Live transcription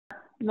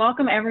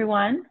Welcome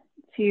everyone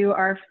to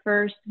our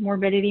first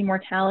Morbidity,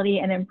 Mortality,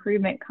 and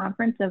Improvement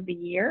Conference of the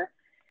year.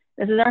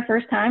 This is our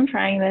first time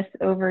trying this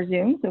over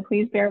Zoom, so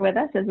please bear with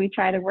us as we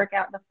try to work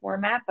out the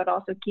format, but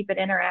also keep it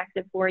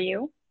interactive for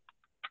you.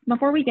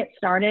 Before we get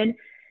started,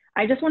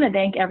 I just want to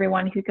thank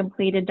everyone who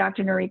completed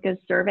Dr. Noreika's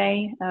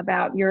survey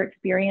about your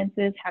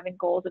experiences having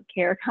goals of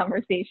care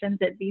conversations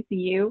at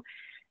VCU.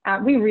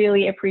 We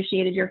really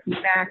appreciated your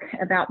feedback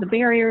about the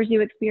barriers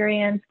you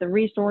experienced, the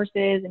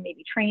resources, and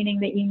maybe training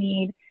that you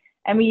need.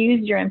 And we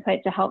used your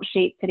input to help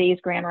shape today's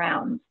grand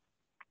rounds.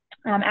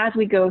 As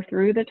we go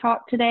through the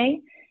talk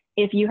today,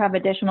 if you have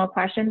additional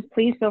questions,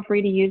 please feel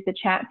free to use the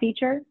chat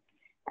feature.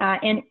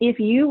 And if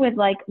you would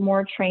like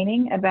more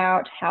training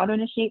about how to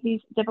initiate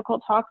these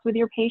difficult talks with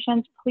your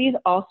patients, please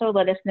also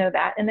let us know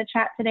that in the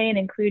chat today and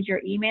include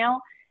your email.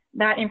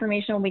 That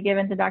information will be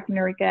given to Dr.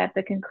 Noreika at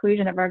the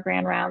conclusion of our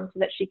grand round so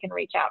that she can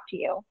reach out to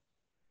you.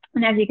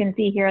 And as you can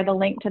see here, the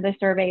link to the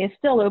survey is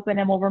still open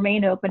and will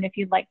remain open if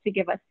you'd like to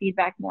give us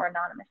feedback more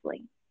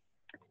anonymously.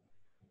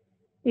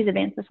 Please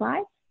advance the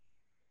slide.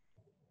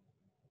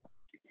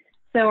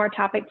 So our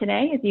topic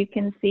today, as you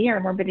can see, our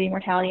Morbidity,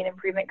 Mortality, and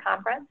Improvement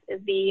Conference is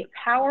the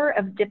power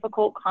of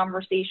difficult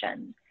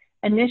conversations,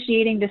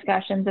 initiating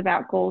discussions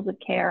about goals of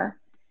care.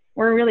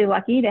 We're really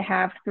lucky to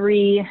have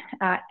three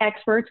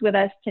experts with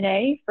us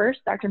today.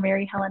 First, Dr.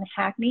 Helen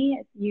Hackney,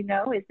 as you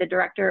know, is the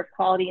Director of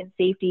Quality and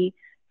Safety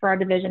for our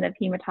Division of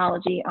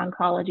Hematology,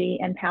 Oncology,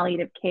 and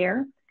Palliative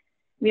Care.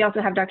 We also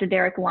have Dr.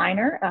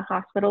 Leiner, a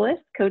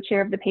hospitalist,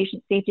 co-chair of the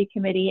Patient Safety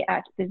Committee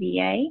at the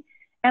VA,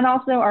 and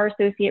also our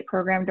Associate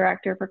Program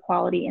Director for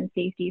Quality and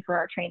Safety for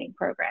our training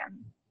program.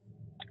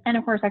 And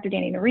of course, Dr.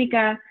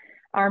 Noreika,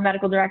 our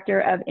Medical Director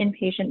of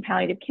Inpatient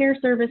Palliative Care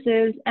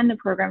Services and the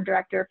Program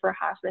Director for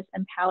Hospice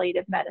and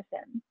Palliative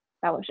Medicine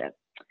Fellowship.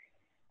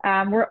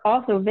 We're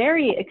also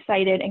very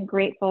excited and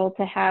grateful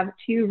to have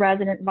two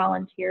resident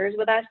volunteers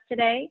with us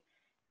today.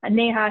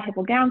 Neha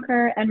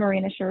Hippelgaunker and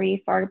Marina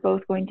Sharif are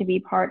both going to be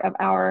part of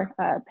our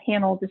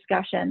panel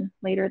discussion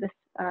later this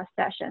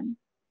session.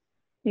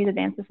 Please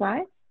advance the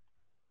slide.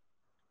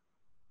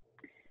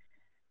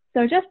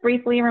 So just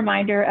briefly a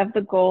reminder of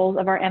the goals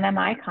of our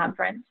MMI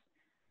conference.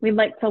 We'd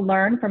like to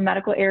learn from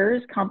medical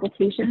errors,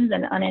 complications,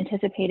 and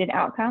unanticipated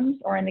outcomes,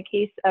 or in the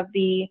case of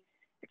the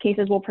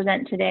cases we'll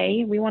present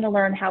today, we want to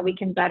learn how we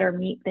can better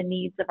meet the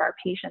needs of our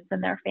patients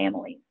and their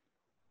families.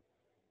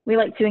 We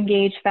like to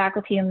engage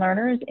faculty and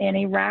learners in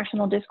a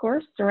rational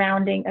discourse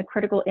surrounding a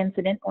critical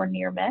incident or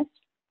near miss.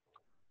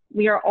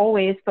 We are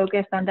always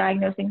focused on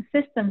diagnosing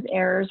systems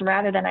errors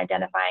rather than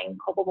identifying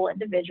culpable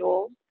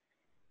individuals.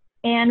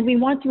 And we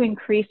want to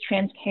increase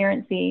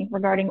transparency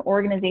regarding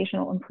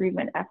organizational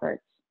improvement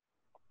efforts.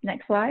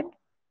 Next slide.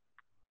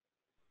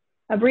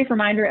 A brief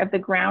reminder of the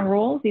ground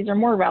rules. These are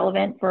more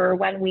relevant for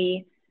when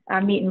we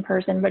meet in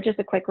person, but just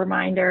a quick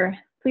reminder.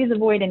 Please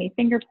avoid any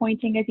finger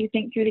pointing as you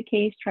think through the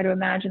case. Try to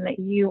imagine that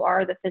you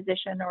are the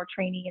physician or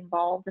trainee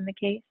involved in the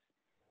case.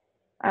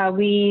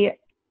 We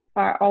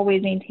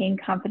always maintain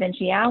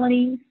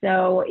confidentiality.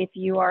 So if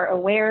you are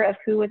aware of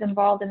who was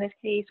involved in this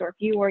case, or if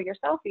you or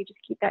yourself, you just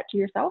keep that to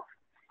yourself.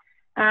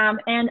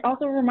 And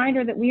also a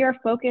reminder that we are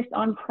focused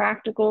on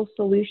practical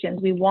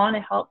solutions. We want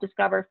to help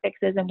discover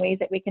fixes and ways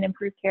that we can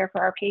improve care for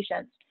our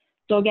patients.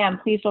 So again,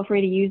 please feel free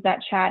to use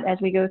that chat as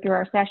we go through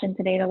our session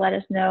today to let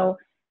us know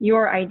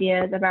your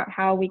ideas about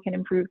how we can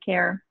improve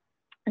care,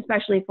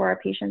 especially for our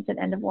patients at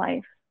end of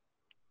life.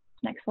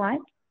 Next slide.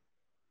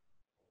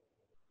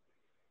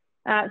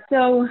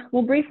 So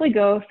we'll briefly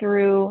go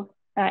through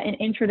an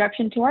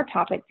introduction to our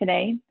topic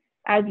today.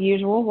 As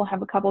usual, we'll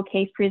have a couple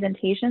case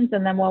presentations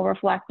and then we'll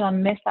reflect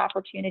on missed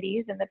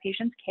opportunities in the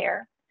patient's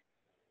care.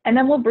 And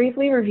then we'll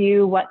briefly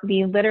review what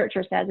the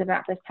literature says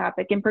about this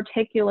topic. In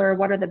particular,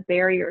 what are the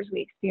barriers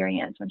we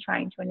experience when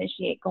trying to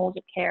initiate goals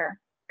of care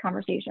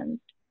conversations.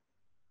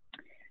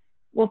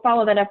 We'll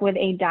follow that up with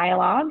a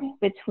dialogue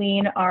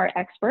between our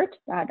expert,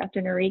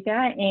 Dr.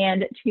 Noreika,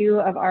 and two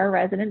of our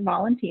resident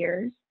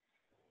volunteers.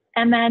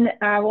 And then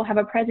we'll have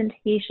a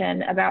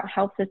presentation about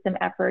health system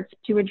efforts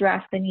to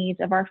address the needs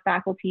of our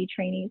faculty,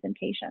 trainees, and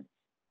patients.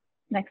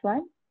 Next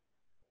slide.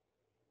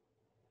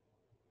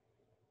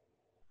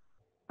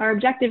 Our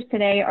objectives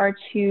today are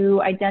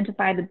to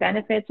identify the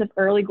benefits of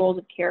early goals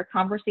of care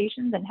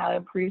conversations and how it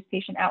improves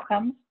patient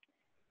outcomes,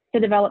 to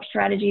develop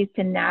strategies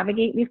to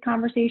navigate these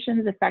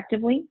conversations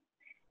effectively.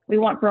 We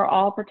want for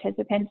all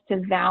participants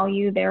to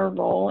value their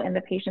role in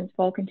the patient's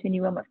full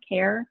continuum of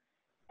care.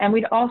 And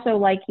we'd also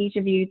like each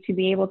of you to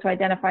be able to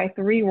identify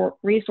 3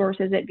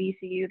 resources at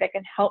VCU that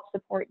can help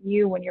support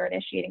you when you're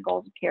initiating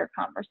goals of care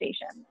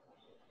conversations.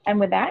 And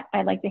with that,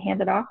 I'd like to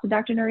hand it off to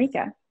Dr.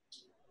 Noreika.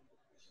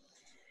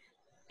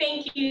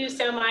 Thank you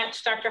so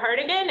much, Dr.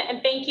 Hartigan,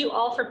 and thank you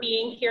all for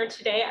being here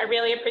today. I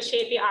really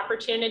appreciate the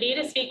opportunity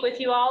to speak with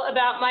you all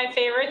about my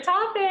favorite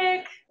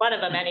topic, one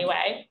of them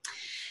anyway.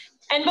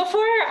 And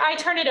before I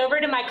turn it over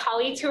to my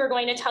colleagues who are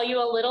going to tell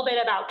you a little bit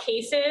about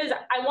cases,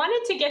 I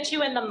wanted to get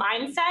you in the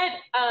mindset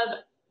of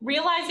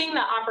realizing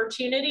the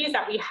opportunities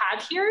that we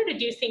have here to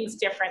do things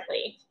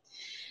differently.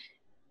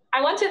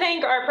 I want to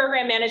thank our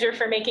program manager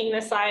for making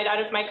this slide out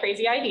of my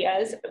crazy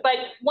ideas. But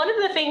one of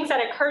the things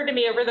that occurred to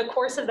me over the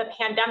course of the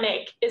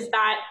pandemic is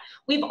that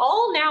we've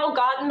all now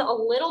gotten a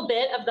little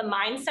bit of the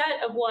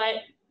mindset of what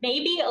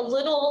maybe a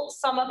little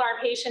some of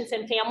our patients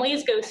and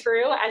families go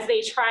through as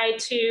they try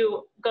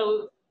to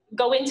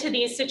go into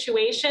these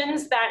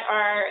situations that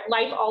are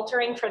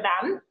life-altering for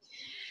them.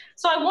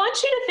 So I want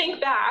you to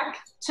think back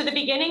to the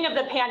beginning of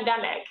the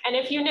pandemic. And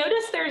if you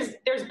notice,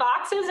 there's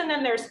boxes and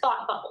then there's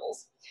thought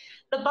bubbles.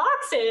 The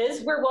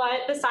boxes were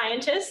what the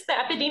scientists, the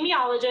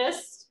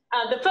epidemiologists,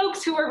 the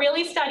folks who were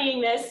really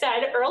studying this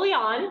said early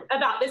on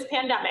about this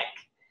pandemic.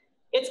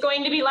 It's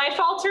going to be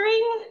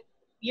life-altering.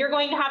 You're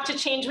going to have to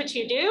change what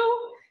you do.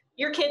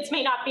 Your kids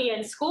may not be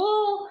in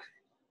school.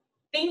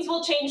 Things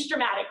will change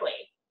dramatically.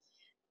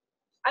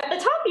 At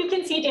the top, you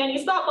can see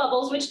Danny's thought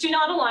bubbles, which do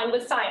not align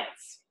with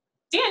science.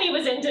 Danny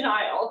was in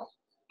denial.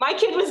 My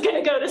kid was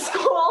going to go to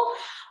school.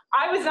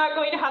 I was not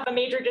going to have a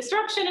major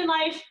disruption in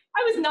life.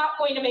 I was not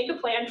going to make a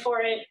plan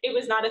for it. It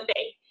was not a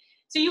thing.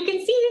 So you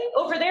can see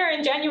over there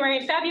in January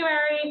and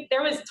February,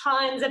 there was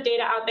tons of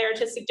data out there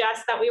to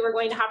suggest that we were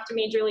going to have to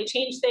majorly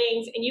change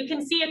things. And you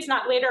can see it's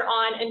not later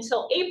on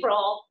until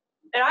April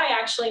that I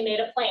actually made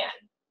a plan.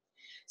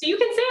 So you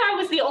can say I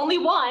was the only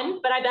one,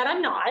 but I bet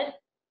I'm not.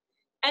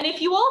 And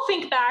if you all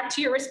think back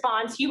to your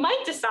response, you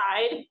might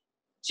decide,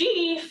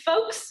 gee,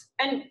 folks,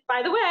 and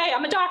by the way,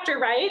 I'm a doctor,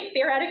 right?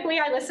 Theoretically,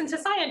 I listen to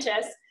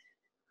scientists.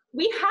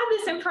 We had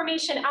this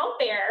information out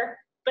there,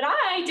 but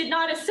I did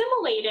not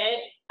assimilate it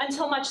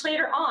until much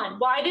later on.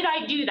 Why did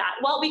I do that?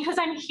 Well, because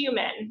I'm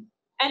human,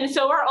 and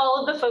so are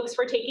all of the folks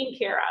we're taking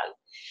care of.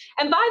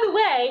 And by the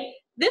way,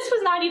 this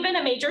was not even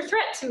a major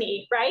threat to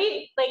me,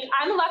 right? Like,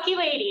 I'm a lucky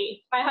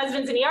lady. My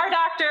husband's an ER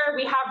doctor.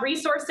 We have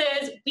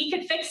resources. We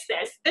could fix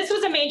this. This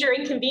was a major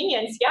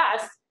inconvenience,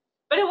 yes,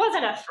 but it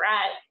wasn't a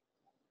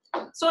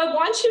threat. So I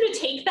want you to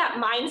take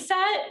that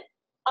mindset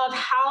of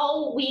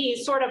how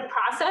we sort of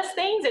process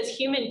things as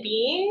human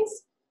beings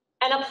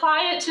and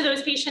apply it to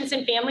those patients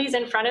and families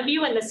in front of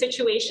you and the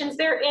situations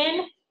they're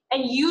in,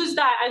 and use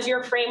that as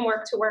your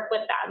framework to work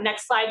with them.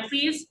 Next slide,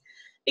 please.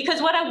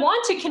 Because what I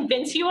want to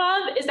convince you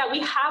of is that we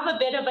have a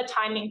bit of a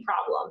timing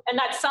problem, and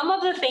that some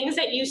of the things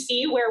that you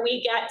see where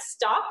we get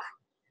stuck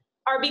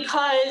are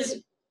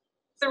because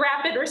the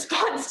rapid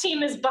response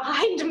team is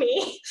behind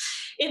me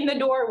in the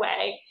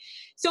doorway.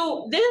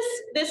 So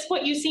this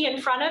what you see in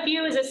front of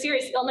you is a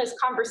serious illness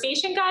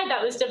conversation guide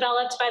that was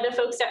developed by the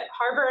folks at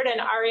Harvard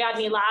and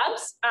Ariadne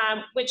Labs,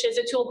 which is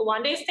Atul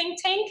Gawande's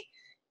think tank.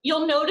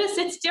 You'll notice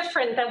it's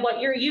different than what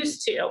you're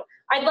used to.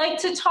 I'd like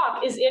to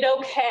talk, is it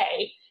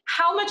okay?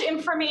 How much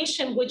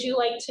information would you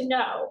like to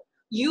know?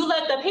 You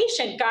let the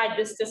patient guide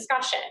this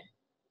discussion.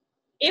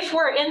 If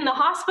we're in the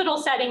hospital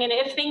setting and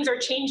if things are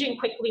changing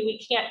quickly,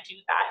 we can't do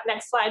that.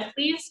 Next slide,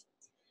 please.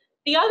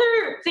 The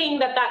other thing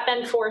that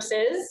then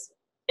forces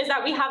is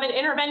that we have an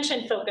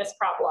intervention-focused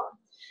problem.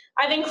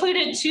 I've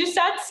included two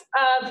sets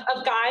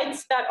of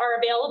guides that are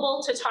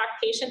available to talk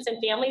patients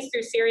and families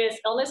through serious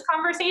illness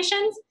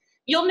conversations.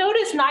 You'll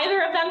notice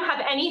neither of them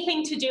have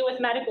anything to do with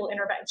medical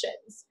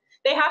interventions.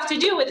 They have to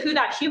do with who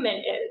that human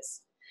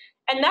is.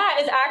 And that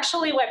is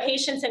actually what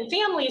patients and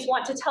families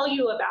want to tell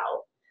you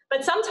about.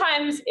 But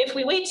sometimes if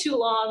we wait too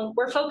long,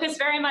 we're focused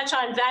very much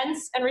on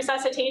vents and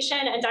resuscitation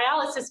and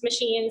dialysis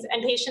machines,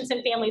 and patients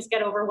and families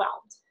get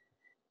overwhelmed.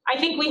 I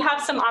think we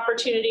have some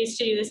opportunities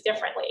to do this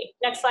differently.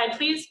 Next slide,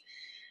 please.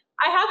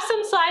 I have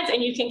some slides,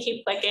 and you can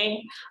keep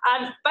clicking.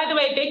 By the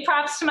way, big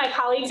props to my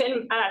colleagues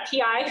in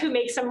PI who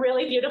make some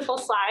really beautiful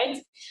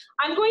slides.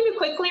 I'm going to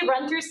quickly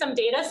run through some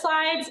data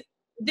slides.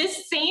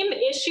 This same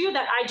issue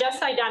that I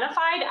just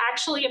identified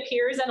actually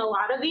appears in a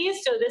lot of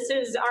these. So this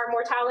is our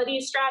mortality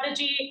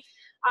strategy.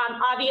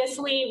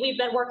 Obviously, we've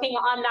been working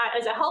on that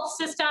as a health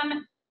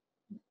system.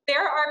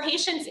 There are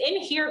patients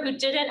in here who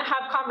didn't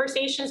have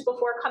conversations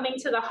before coming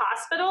to the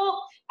hospital,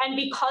 and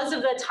because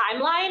of the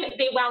timeline,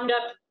 they wound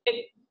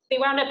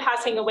up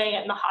passing away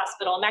in the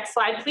hospital. Next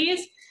slide,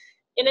 please.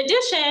 In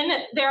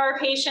addition, there are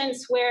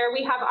patients where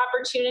we have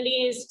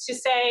opportunities to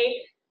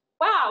say,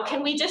 wow,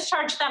 can we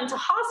discharge them to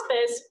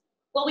hospice?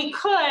 Well, we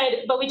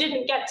could, but we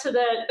didn't get to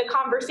the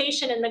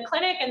conversation in the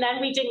clinic, and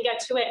then we didn't get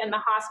to it in the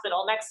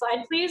hospital. Next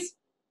slide, please.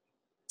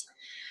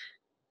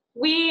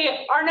 We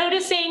are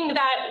noticing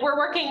that we're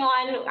working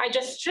on, I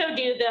just showed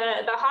you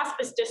the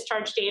hospice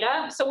discharge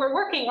data, so we're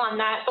working on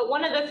that. But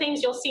one of the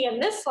things you'll see in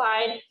this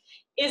slide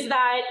is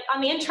that on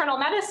the internal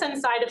medicine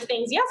side of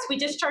things, yes, we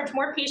discharge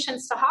more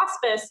patients to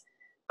hospice,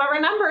 but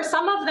remember,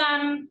 some of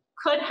them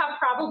could have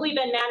probably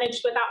been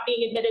managed without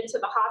being admitted to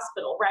the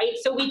hospital, right?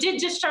 So we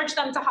did discharge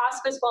them to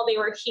hospice while they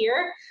were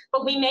here,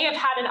 but we may have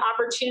had an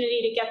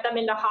opportunity to get them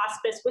into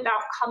hospice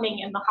without coming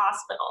in the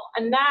hospital.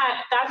 And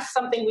that's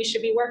something we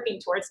should be working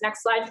towards.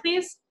 Next slide,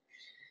 please.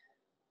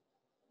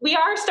 We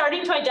are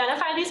starting to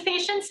identify these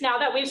patients now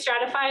that we've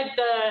stratified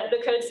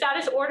the code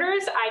status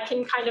orders. I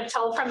can kind of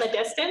tell from a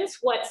distance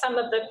what some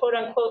of the quote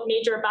unquote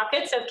major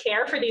buckets of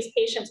care for these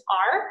patients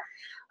are.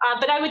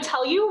 But I would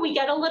tell you, we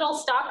get a little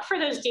stuck for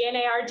those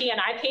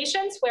DNAR-DNI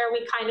patients where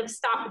we kind of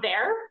stop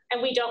there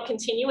and we don't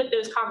continue with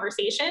those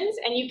conversations.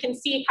 And you can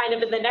see kind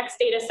of in the next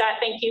data set,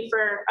 thank you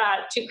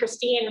to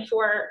Christine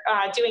for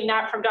doing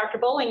that from Dr.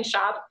 Bowling's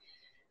shop.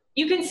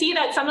 You can see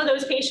that some of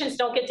those patients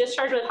don't get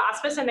discharged with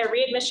hospice and their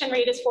readmission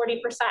rate is 40%.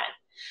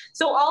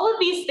 So all of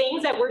these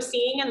things that we're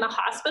seeing in the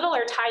hospital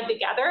are tied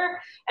together,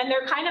 and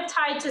they're kind of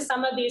tied to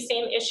some of these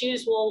same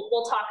issues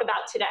we'll talk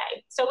about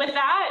today. So with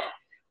that,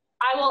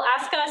 I will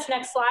ask us,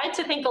 next slide,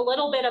 to think a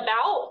little bit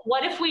about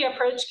what if we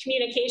approach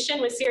communication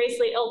with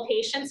seriously ill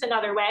patients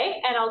another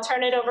way, and I'll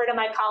turn it over to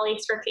my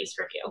colleagues for case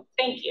review.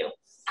 Thank you.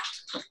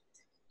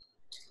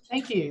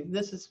 Thank you.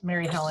 This is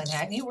Mary Helen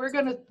Hackney. We're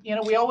going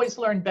to, we always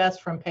learn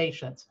best from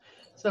patients.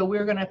 So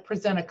we're going to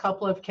present a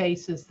couple of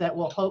cases that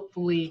will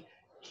hopefully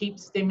keep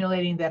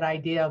stimulating that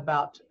idea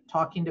about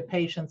talking to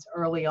patients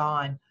early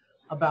on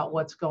about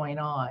what's going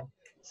on.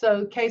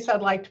 So the case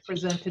I'd like to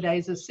present today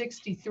is a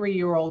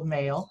 63-year-old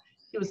male.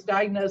 He was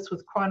diagnosed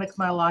with chronic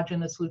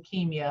myelogenous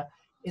leukemia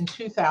in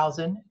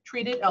 2000,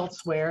 treated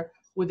elsewhere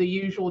with the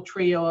usual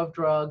trio of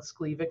drugs,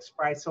 Gleevec,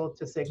 Sprycel,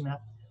 Tasigna.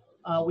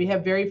 We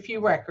have very few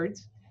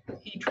records.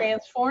 He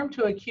transformed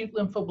to acute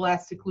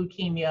lymphoblastic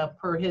leukemia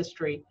per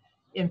history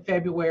in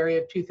February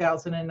of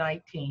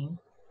 2019.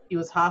 He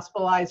was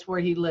hospitalized where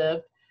he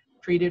lived,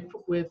 treated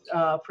with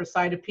for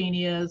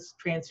cytopenias,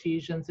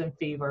 transfusions, and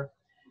fever.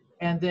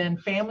 And then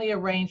family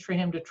arranged for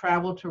him to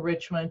travel to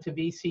Richmond, to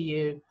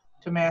VCU,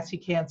 to Massey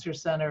Cancer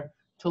Center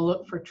to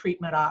look for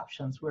treatment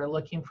options. We're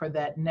looking for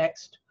that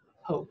next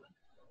hope.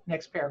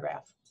 Next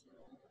paragraph.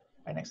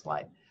 Right, next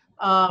slide.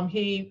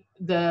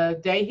 The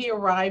day he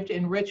arrived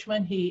in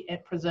Richmond, he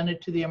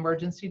presented to the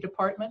emergency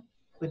department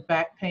with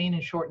back pain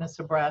and shortness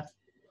of breath.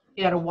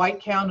 He had a white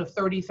count of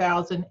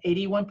 30,000,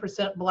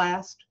 81%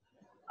 blast,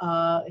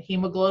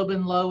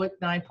 hemoglobin low at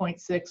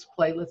 9.6,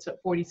 platelets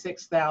at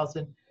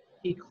 46,000.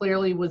 He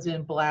clearly was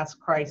in blast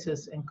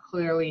crisis and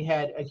clearly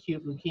had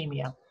acute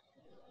leukemia.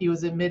 He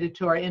was admitted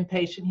to our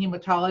inpatient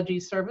hematology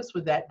service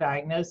with that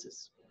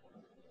diagnosis.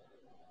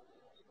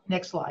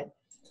 Next slide.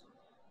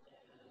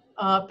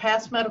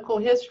 Past medical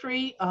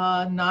history,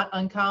 not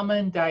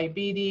uncommon,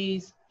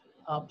 diabetes,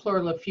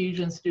 pleural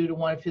effusions due to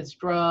one of his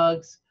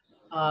drugs,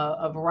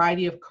 a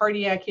variety of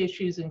cardiac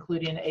issues,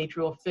 including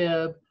atrial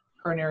fib,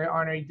 coronary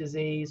artery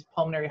disease,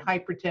 pulmonary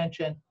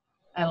hypertension,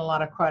 and a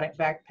lot of chronic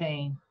back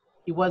pain.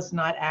 He was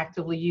not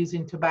actively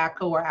using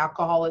tobacco or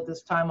alcohol at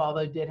this time,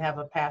 although did have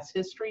a past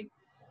history.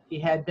 He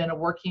had been a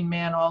working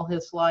man all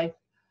his life.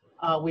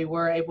 We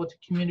were able to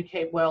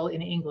communicate well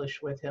in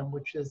English with him,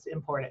 which is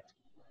important.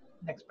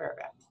 Next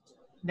paragraph.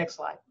 Next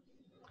slide.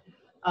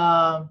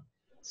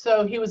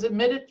 So he was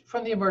admitted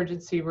from the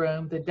emergency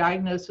room. The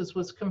diagnosis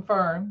was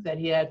confirmed that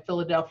he had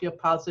Philadelphia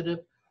positive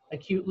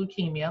acute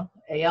leukemia,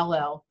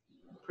 ALL,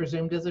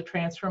 presumed as a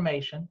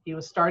transformation. He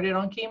was started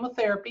on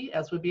chemotherapy,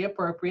 as would be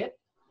appropriate,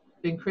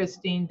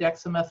 vincristine,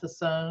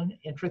 dexamethasone,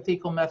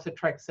 intrathecal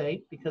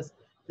methotrexate, because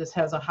this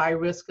has a high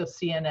risk of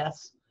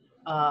CNS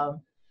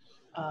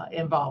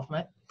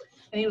involvement.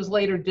 And he was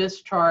later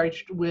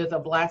discharged with a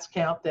blast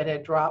count that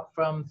had dropped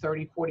from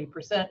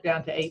 30–40%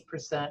 down to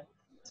 8%,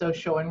 so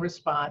showing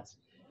response,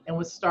 and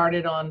was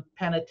started on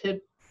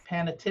panitinib,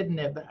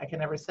 I can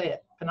never say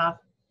it,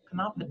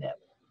 panatinib,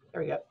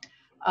 there we go,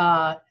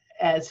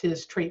 as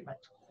his treatment.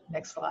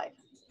 Next slide.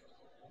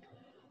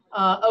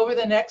 Over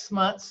the next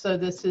month, so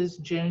this is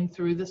June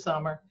through the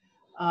summer,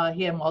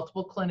 he had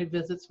multiple clinic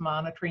visits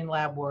monitoring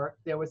lab work.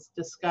 There was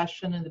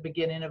discussion in the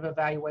beginning of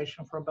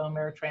evaluation for a bone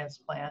marrow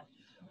transplant,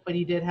 but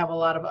he did have a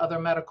lot of other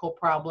medical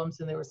problems,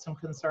 and there was some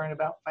concern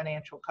about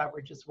financial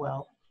coverage as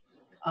well.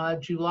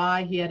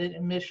 July, he had an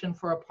admission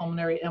for a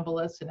pulmonary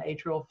embolus and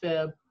atrial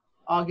fib.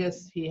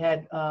 August, he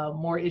had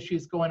more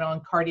issues going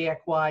on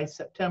cardiac-wise.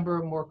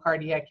 September, more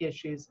cardiac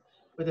issues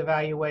with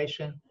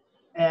evaluation.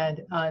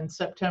 And in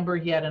September,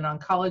 he had an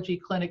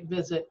oncology clinic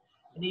visit.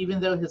 And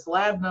even though his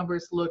lab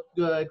numbers looked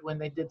good when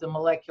they did the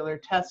molecular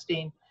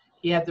testing,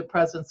 he had the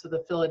presence of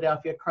the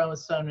Philadelphia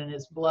chromosome in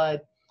his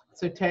blood.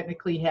 So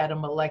technically, he had a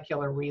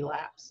molecular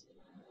relapse.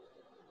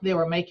 They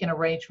were making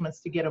arrangements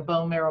to get a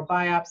bone marrow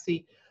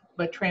biopsy,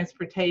 but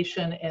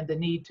transportation and the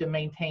need to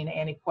maintain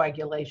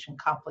anticoagulation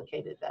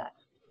complicated that.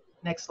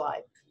 Next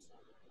slide.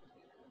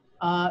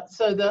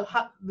 So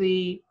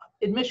the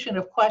admission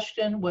of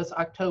question was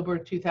October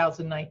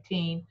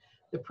 2019.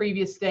 The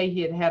previous day, he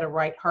had had a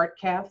right heart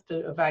cath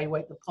to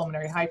evaluate the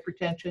pulmonary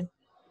hypertension.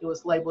 It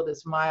was labeled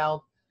as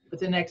mild, but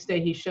the next day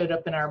he showed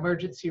up in our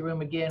emergency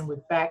room again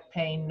with back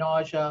pain,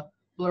 nausea,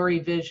 blurry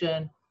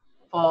vision,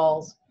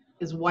 falls.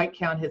 His white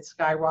count had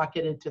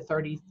skyrocketed to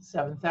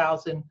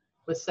 37,000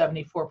 with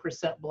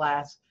 74%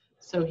 blast.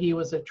 So he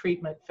was a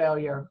treatment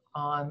failure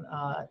on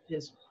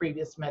his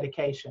previous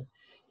medication.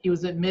 He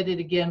was admitted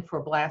again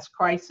for blast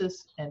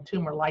crisis and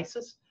tumor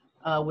lysis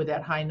with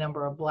that high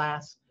number of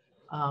blasts.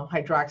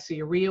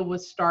 Hydroxyurea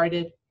was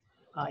started.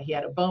 He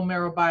had a bone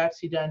marrow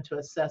biopsy done to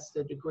assess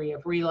the degree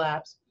of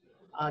relapse.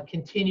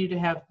 Continued to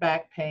have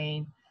back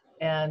pain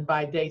and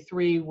by day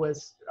 3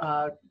 was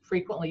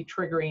frequently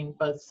triggering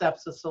both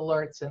sepsis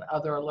alerts and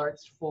other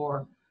alerts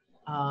for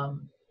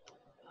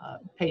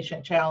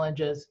patient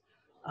challenges,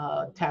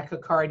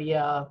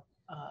 tachycardia,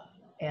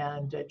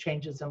 and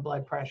changes in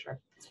blood pressure.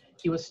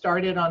 He was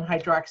started on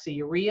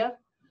hydroxyurea,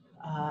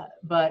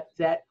 but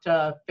that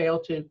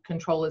failed to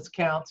control his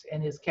counts,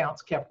 and his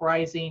counts kept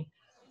rising.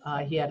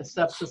 He had a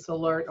sepsis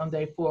alert on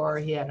day 4.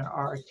 He had an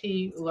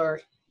RRT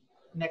alert.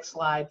 Next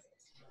slide.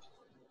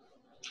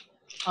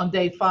 On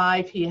day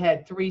 5, he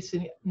had 3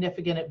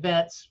 significant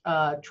events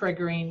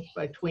triggering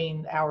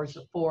between hours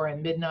of 4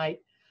 and midnight.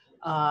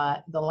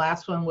 The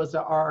last one was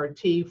a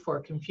RRT for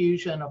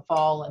confusion, a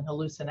fall, and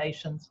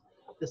hallucinations.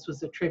 This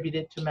was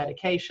attributed to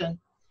medication.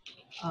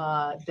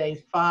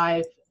 Day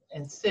 5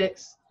 and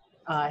 6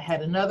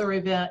 had another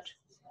event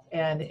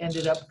and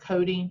ended up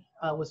coding,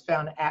 was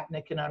found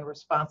apneic and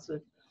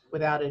unresponsive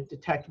without a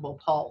detectable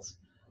pulse.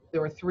 There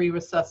were 3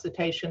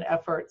 resuscitation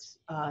efforts.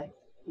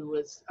 It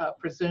was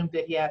presumed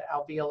that he had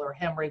alveolar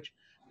hemorrhage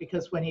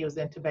because when he was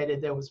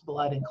intubated, there was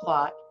blood and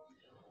clot.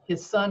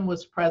 His son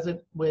was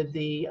present with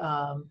the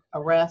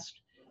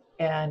arrest,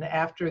 and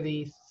after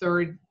the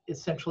 3rd,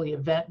 essentially,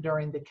 event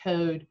during the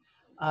code,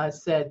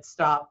 said,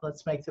 stop,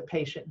 let's make the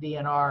patient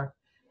DNR.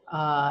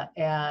 At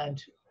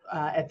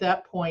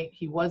that point,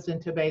 he was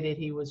intubated.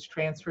 He was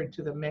transferred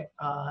to the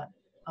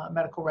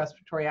medical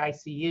respiratory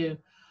ICU,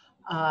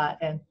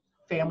 and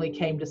family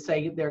came to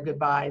say their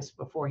goodbyes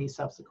before he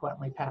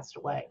subsequently passed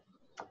away.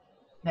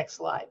 Next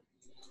slide.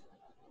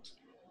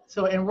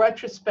 So in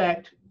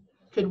retrospect,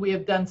 could we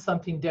have done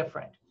something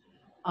different?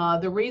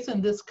 The reason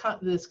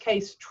this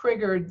case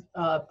triggered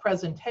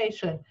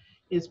presentation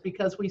is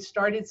because we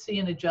started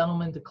seeing a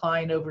gentleman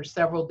decline over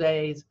several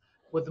days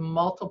with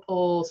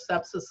multiple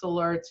sepsis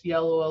alerts,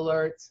 yellow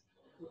alerts,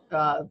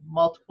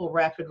 multiple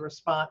rapid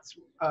response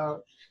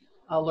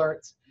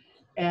alerts.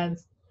 And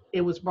it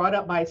was brought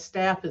up by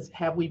staff as,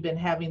 have we been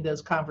having those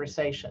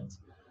conversations?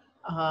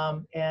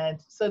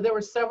 And so there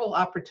were several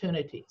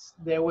opportunities.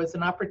 There was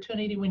an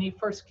opportunity when he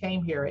first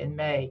came here in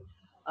May.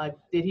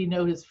 Did he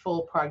know his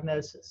full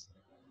prognosis?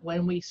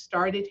 When we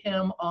started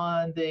him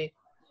on the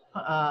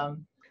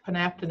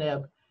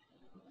panaptinib,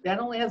 that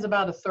only has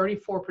about a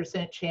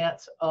 34%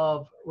 chance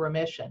of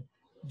remission.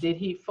 Did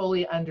he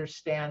fully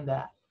understand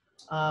that?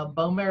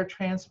 Bone marrow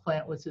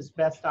transplant was his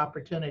best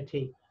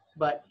opportunity,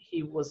 but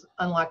he was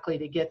unlikely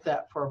to get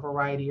that for a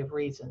variety of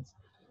reasons.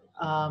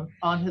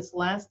 On his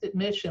last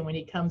admission, when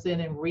he comes in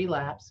and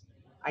relapse,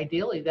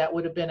 ideally that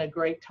would have been a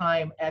great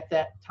time at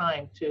that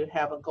time to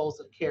have a goals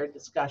of care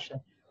discussion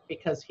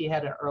because he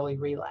had an early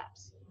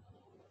relapse.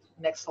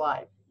 Next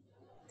slide.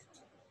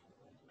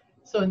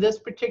 So in this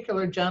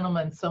particular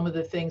gentleman, some of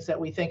the things that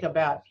we think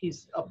about,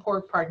 he's a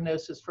poor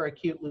prognosis for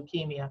acute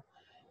leukemia.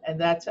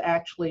 And that's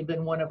actually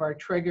been one of our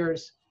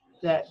triggers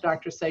that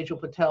Dr.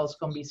 Sejal Patel is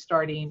going to be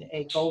starting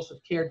a goals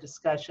of care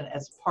discussion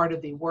as part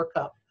of the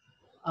workup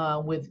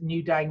with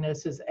new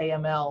diagnosis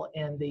AML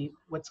in the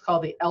what's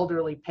called the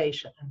elderly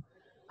patient. And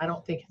I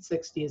don't think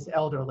 60 is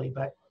elderly,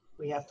 but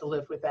we have to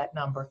live with that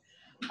number.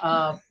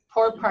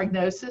 Poor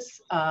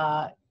prognosis,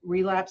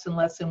 relapse in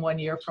less than 1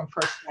 year from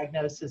first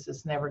diagnosis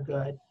is never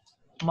good.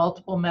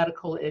 Multiple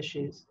medical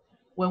issues.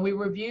 When we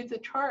reviewed the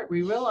chart,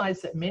 we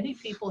realized that many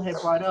people had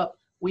brought up,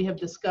 we have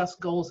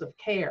discussed goals of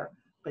care,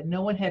 but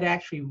no one had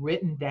actually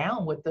written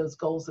down what those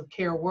goals of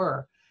care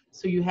were.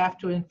 So you have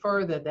to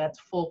infer that that's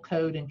full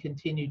code and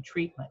continued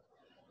treatment.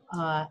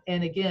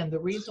 And again, the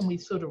reason we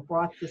sort of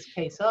brought this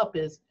case up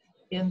is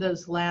in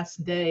those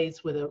last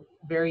days with a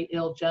very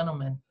ill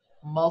gentleman,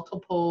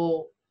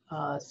 multiple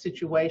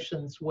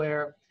situations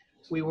where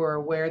we were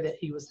aware that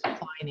he was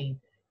declining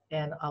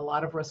and a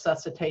lot of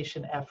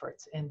resuscitation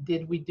efforts. And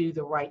did we do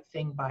the right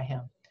thing by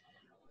him?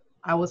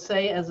 I will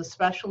say as a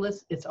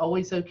specialist, it's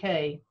always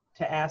okay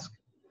to ask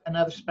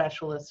another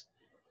specialist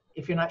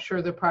if you're not sure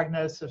of the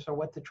prognosis or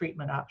what the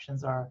treatment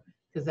options are,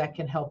 because that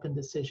can help in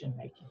decision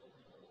making.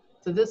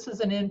 So this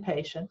is an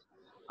inpatient.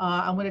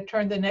 I'm going to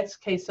turn the next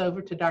case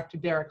over to Dr.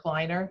 Derek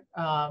Leiner,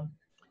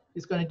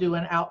 who's going to do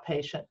an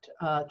outpatient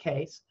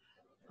case.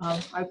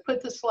 I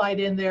put the slide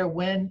in there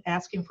when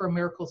asking for a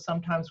miracle,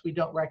 sometimes we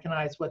don't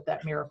recognize what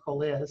that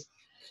miracle is,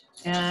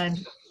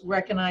 and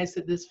recognize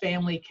that this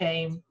family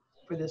came,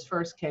 for this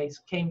first case,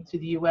 came to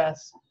the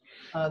US.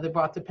 They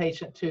brought the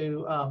patient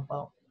to,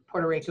 well,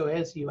 Puerto Rico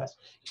is US,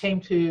 came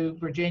to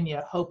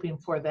Virginia hoping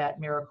for that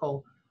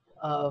miracle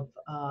of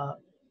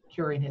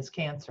curing his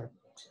cancer,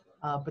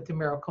 but the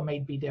miracle may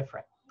be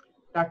different.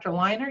 Dr.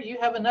 Leiner, you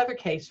have another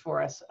case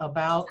for us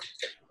about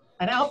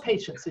an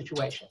outpatient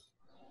situation.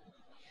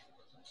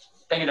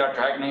 Thank you,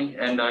 Dr. Hackney,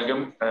 and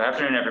good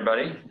afternoon,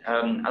 everybody.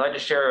 I'd like to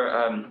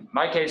share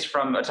my case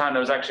from a time that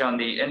was actually on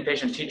the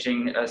inpatient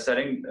teaching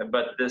setting,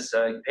 but this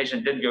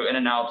patient did go in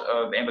and out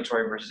of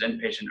ambulatory versus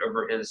inpatient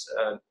over his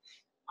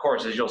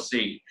course, as you'll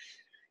see.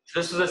 So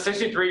this was a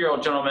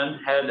 63-year-old gentleman,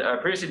 had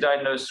previously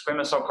diagnosed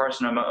squamous cell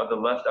carcinoma of the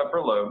left upper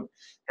lobe,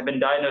 had been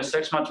diagnosed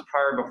 6 months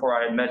prior before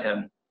I had met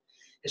him.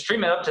 His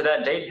treatment up to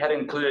that date had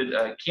included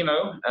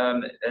chemo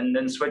and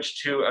then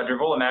switched to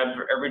durvalumab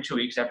every 2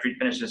 weeks after he'd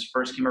finished his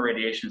first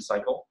chemoradiation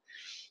cycle.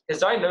 His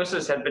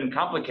diagnosis had been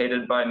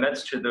complicated by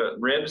mets to the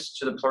ribs,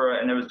 to the pleura,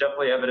 and there was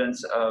definitely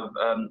evidence of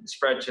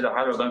spread to the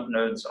hilar lymph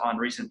nodes on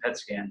recent PET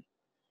scan.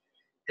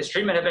 His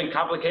treatment had been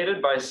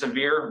complicated by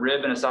severe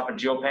rib and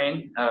esophageal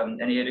pain,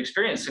 and he had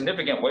experienced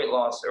significant weight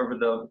loss over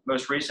the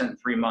most recent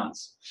 3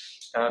 months.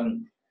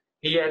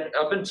 He had,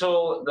 up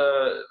until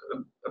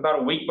about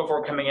a week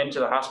before coming into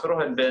the hospital,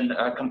 had been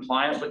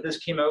compliant with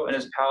his chemo and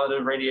his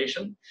palliative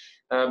radiation,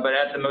 but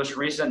at the most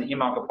recent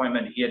hem-onc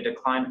appointment, he had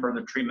declined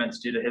further treatments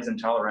due to his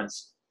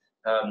intolerance.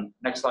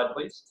 Next slide,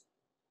 please.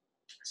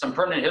 Some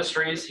pertinent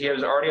histories. He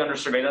was already under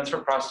surveillance for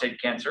prostate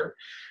cancer.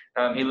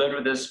 He lived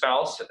with his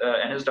spouse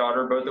and his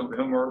daughter, both of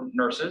whom were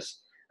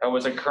nurses,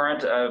 was a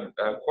current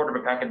quarter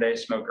of a pack a day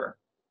smoker.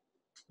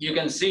 You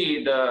can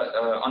see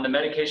on the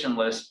medication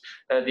list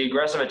the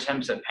aggressive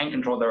attempts at pain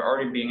control that are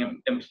already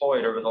being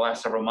employed over the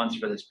last several months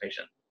for this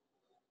patient.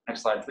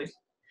 Next slide, please.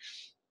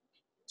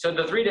 So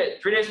the 3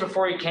 days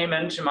before he came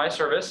into my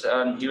service,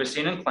 he was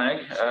seen in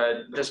clinic.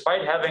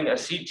 Despite having a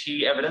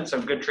CT evidence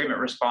of good treatment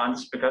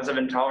response, because of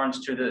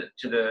intolerance to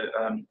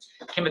the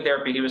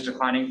chemotherapy, he was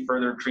declining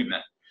further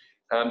treatment.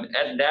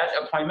 At that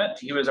appointment,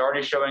 he was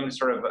already showing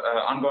sort of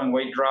ongoing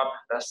weight drop,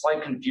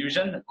 slight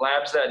confusion.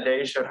 Labs that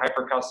day showed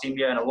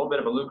hypercalcemia and a little bit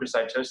of a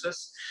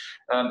leukocytosis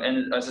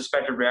and a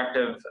suspected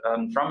reactive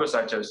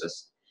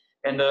thrombocytosis.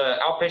 And the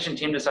outpatient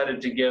team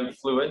decided to give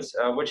fluids,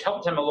 which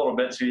helped him a little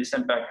bit, so he was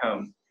sent back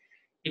home.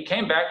 He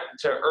came back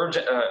to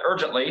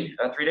urgently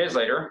 3 days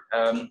later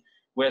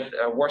with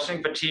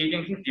worsening fatigue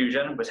and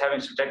confusion, was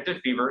having subjective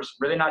fevers,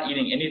 really not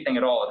eating anything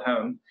at all at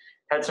home,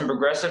 had some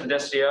progressive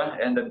dyspnea,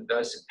 and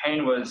the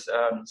pain was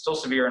still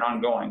severe and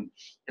ongoing.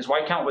 His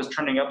white count was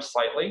trending up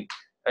slightly.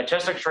 A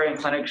chest x-ray in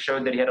clinic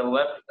showed that he had a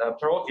left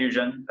pleural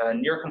effusion,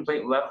 near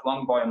complete left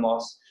lung volume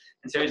loss,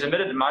 and so he's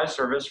admitted to my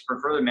service for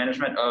further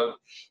management of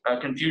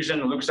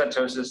confusion,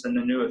 leukocytosis, and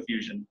the new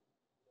effusion.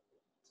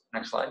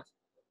 Next slide.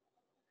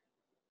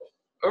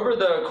 Over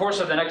the course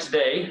of the next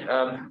day,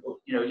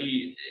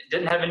 he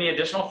didn't have any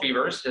additional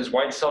fevers. His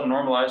white cell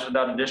normalized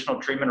without additional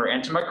treatment or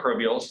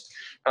antimicrobials.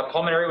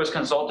 Pulmonary was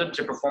consulted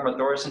to perform a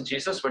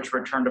thoracentesis, which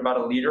returned about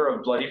 1 liter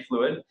of bloody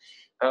fluid,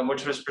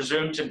 which was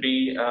presumed to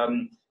be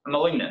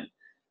malignant.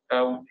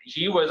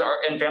 He was,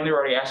 and family were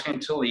already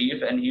asking to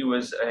leave, and he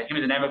was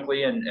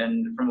hemodynamically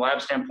and from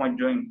lab standpoint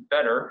doing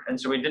better,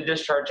 and so we did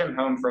discharge him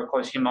home for a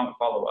close hem-onc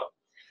follow-up.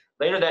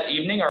 Later that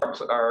evening,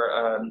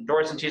 our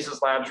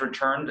thoracentesis labs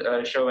returned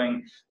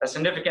showing a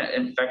significant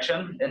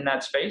infection in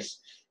that space,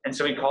 and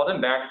so we called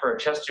him back for a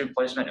chest tube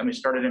placement, and we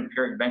started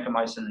empiric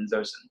vancomycin and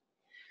zosyn.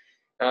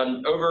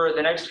 Over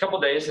the next couple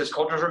of days, his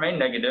cultures remained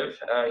negative.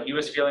 He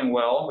was feeling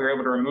well. We were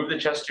able to remove the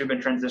chest tube and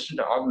transition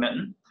to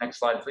augmentin. Next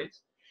slide,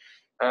 please.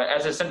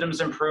 As his symptoms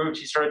improved,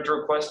 he started to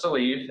request to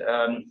leave,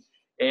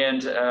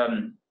 and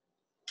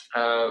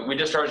we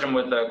discharged him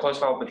with a close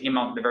follow-up with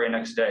hem-onc the very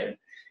next day.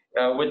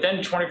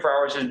 Within 24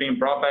 hours, he was being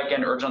brought back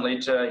in urgently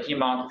to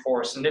hem-onc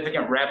for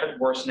significant rapid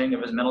worsening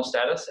of his mental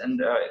status,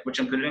 and which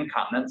included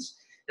incontinence.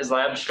 His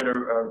labs showed a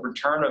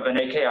return of an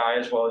AKI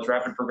as well as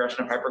rapid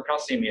progression of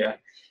hypercalcemia,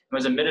 and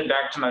was admitted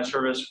back to my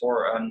service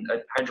for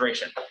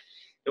hydration.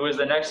 It was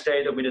the next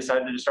day that we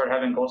decided to start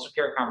having goals of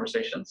care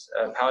conversations.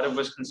 Palliative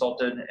was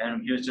consulted,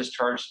 and he was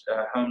discharged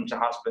home to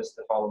hospice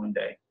the following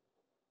day.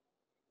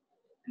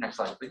 Next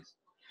slide, please.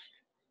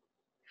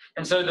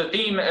 And so the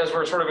theme, as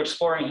we're sort of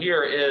exploring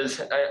here, is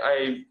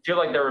I feel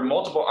like there were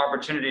multiple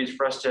opportunities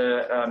for us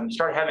to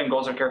start having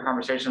goals of care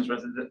conversations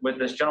with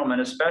this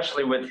gentleman,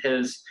 especially with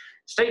his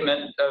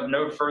statement of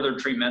no further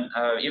treatment,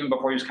 even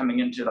before he was coming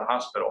into the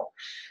hospital.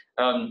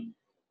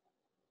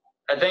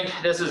 I think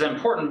this is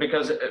important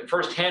because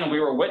firsthand we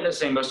were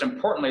witnessing, most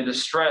importantly, the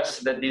stress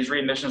that these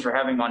readmissions were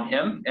having on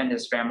him and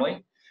his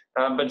family.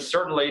 But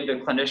certainly the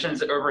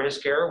clinicians over his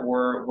care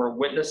were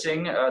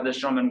witnessing this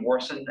gentleman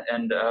worsen,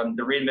 and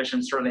the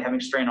readmissions certainly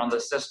having strain on the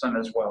system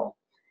as well.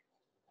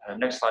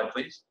 Next slide,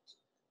 please.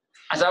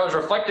 As I was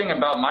reflecting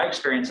about my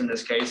experience in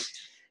this case,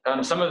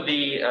 some of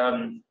the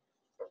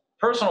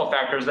personal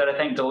factors that I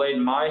think delayed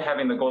my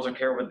having the goals of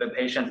care with the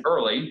patient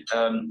early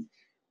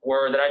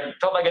were that I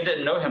felt like I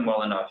didn't know him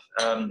well enough.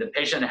 The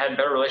patient had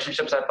better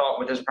relationships, I thought,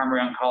 with his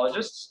primary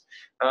oncologists.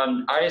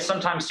 I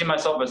sometimes see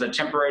myself as a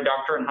temporary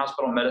doctor in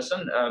hospital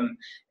medicine,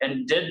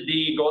 and did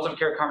the goals of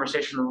care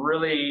conversation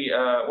really,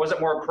 was it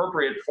more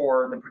appropriate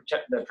for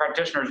the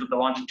practitioners with the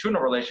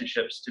longitudinal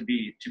relationships to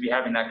be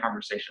having that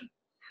conversation?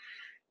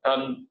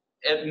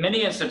 At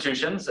many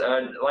institutions,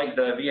 like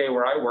the VA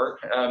where I work,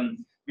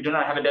 we do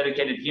not have a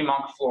dedicated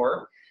hem-onc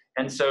floor.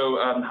 And so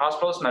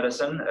hospitalist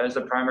medicine is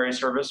the primary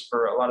service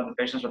for a lot of the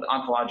patients with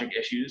oncologic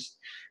issues.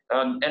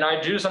 And I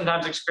do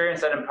sometimes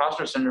experience that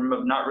imposter syndrome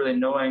of not really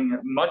knowing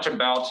much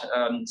about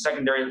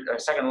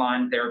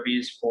second-line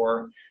therapies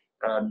for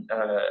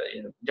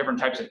different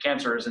types of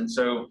cancers. And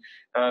so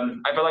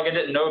I felt like I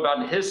didn't know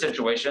about his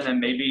situation, and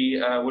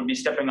maybe would be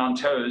stepping on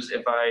toes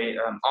if I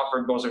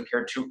offered goals of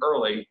care too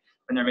early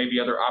when there may be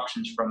other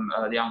options from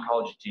the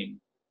oncology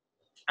team.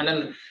 And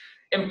then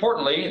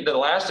Importantly, the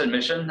last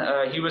admission,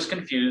 he was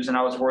confused, and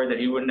I was worried that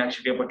he wouldn't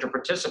actually be able to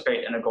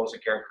participate in a goals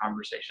of care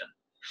conversation.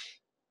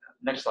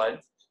 Next slide.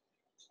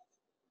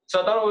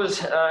 So I thought it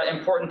was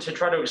important to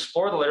try to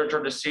explore the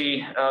literature to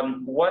see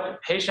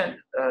what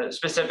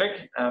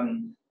patient-specific,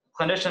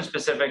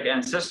 clinician-specific,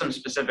 and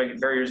system-specific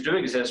barriers do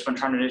exist when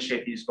trying to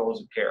initiate these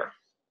goals of care.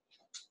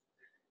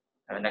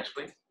 Next,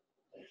 please.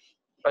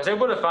 I was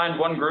able to find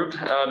one group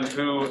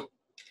who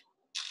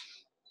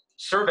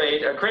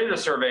created a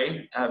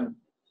survey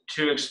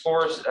to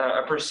explore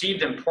a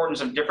perceived importance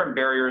of different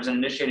barriers in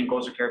initiating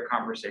goals of care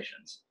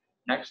conversations.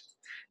 Next.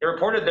 They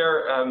reported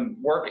their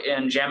work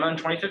in JAMA in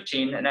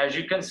 2015, and as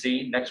you can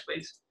see, next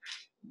please,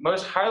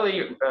 what's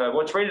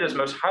rated as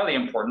most highly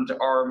important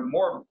are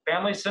more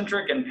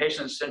family-centric and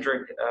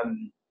patient-centric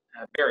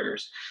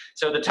barriers.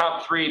 So the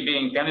top three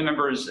being family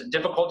members'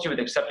 difficulty with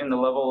accepting the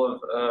level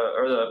of,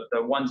 or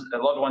the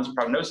loved one's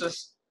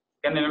prognosis,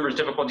 family members'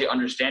 difficulty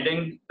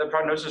understanding the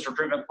prognosis or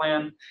treatment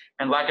plan,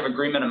 and lack of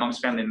agreement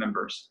amongst family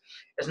members.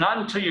 It's not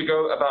until you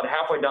go about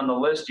halfway down the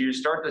list you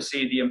start to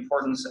see the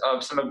importance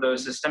of some of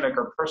those systemic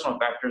or personal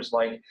factors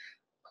like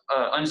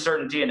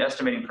uncertainty in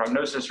estimating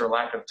prognosis or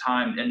lack of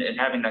time in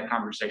having that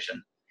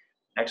conversation.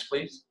 Next,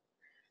 please.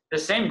 The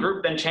same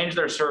group then changed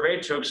their survey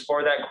to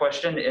explore that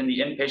question in the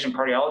inpatient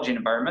cardiology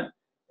environment,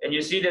 and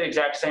you see the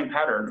exact same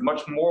pattern.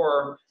 Much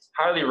more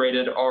highly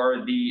rated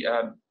are the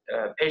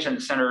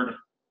patient-centered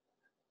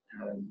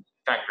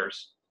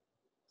factors.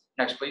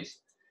 Next, please.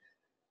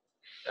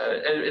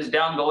 Is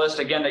down the list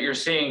again that you're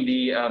seeing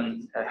the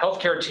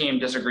healthcare team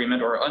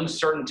disagreement or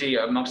uncertainty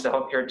amongst the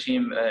healthcare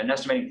team in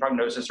estimating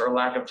prognosis or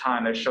lack of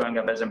time as showing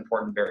up as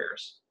important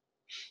barriers.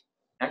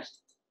 Next.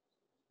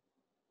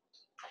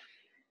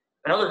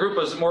 Another group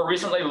was more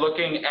recently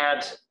looking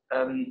at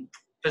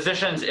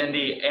physicians in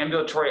the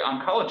ambulatory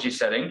oncology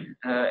setting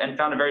and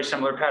found a very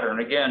similar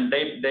pattern. Again,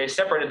 they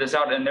separated this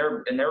out in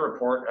their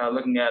report,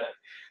 looking at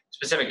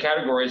specific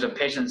categories of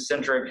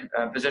patient-centric,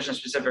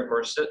 physician-specific,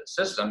 or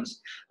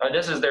systems.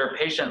 This is their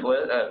patient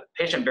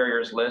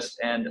barriers list,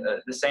 and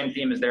the same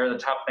theme is there. The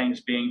top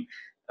things being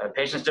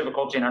patients'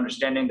 difficulty in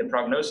understanding the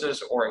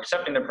prognosis or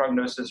accepting the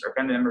prognosis, or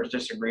family members'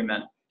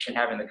 disagreement in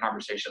having the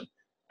conversation.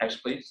 Next,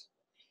 please.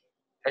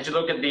 As you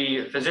look at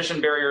the physician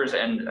barriers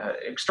and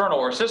external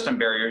or system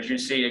barriers, you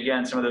see,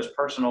 again, some of those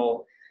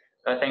personal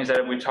things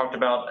that we talked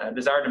about,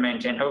 desire to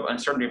maintain hope,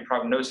 uncertainty of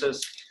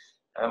prognosis,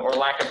 or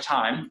lack of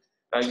time.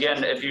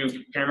 Again, if you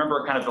can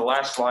remember kind of the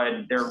last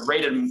slide, they're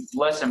rated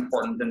less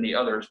important than the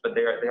others, but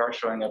they are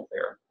showing up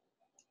there.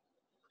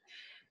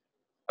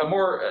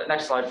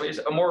 Next slide, please.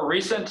 A more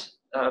recent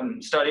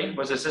study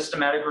was a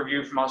systematic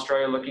review from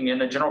Australia looking in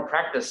the general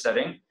practice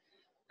setting.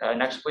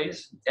 Next,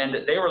 please.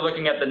 And they were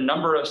looking at the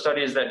number of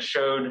studies that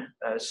showed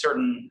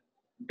certain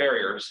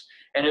barriers.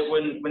 And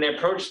when they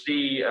approached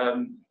the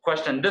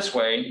question this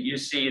way, you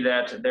see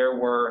that there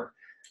were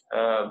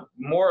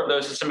more of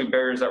those systemic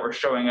barriers that were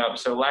showing up.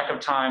 So lack of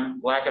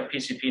time, lack of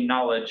PCP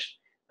knowledge,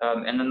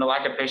 and then the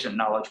lack of patient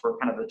knowledge were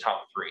kind of the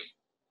top three.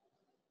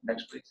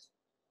 Next, please.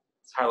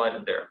 It's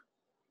highlighted there.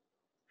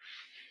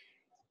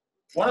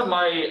 One of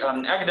my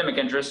academic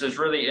interests is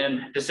really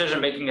in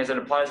decision-making as it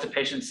applies to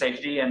patient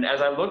safety. And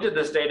as I looked at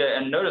this data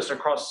and noticed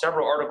across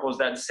several articles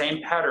that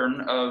same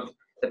pattern of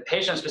the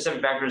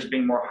patient-specific factors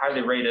being more highly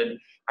rated,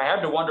 I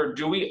had to wonder,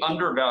 do we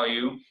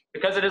undervalue,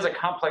 because it is a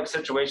complex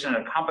situation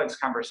and a complex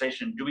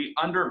conversation, do we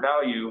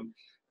undervalue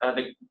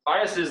the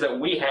biases that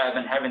we have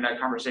in having that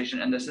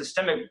conversation and the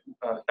systemic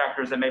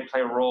factors that may play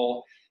a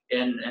role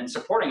in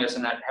supporting us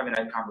in having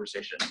that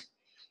conversation?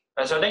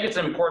 So I think it's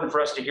important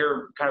for us to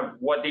hear kind of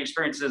what the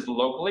experience is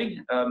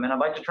locally, and I'd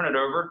like to turn it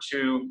over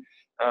to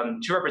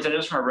two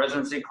representatives from our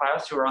residency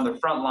class who are on the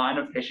front line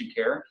of patient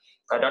care,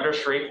 Dr.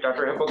 Sharif,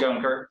 Dr.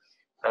 Hippel-Gonker.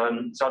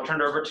 So I'll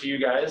turn it over to you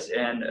guys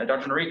and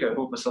Dr. Noreika,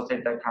 who will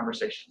facilitate that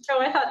conversation. Oh,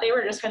 I thought they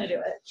were just going to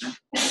do it.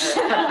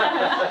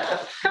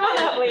 Come on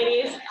up,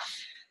 ladies.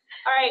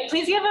 All right,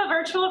 please give a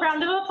virtual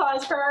round of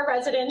applause for our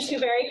residents who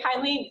very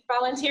kindly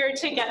volunteered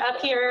to get up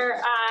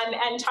here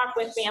and talk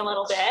with me a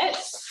little bit,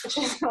 which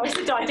is always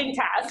a daunting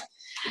task.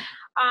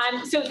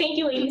 So thank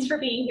you, ladies, for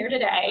being here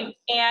today.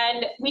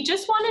 And we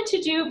just wanted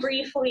to do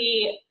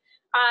briefly,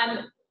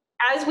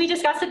 as we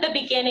discussed at the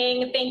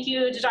beginning, thank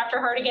you to Dr.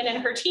 Hartigan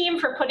and her team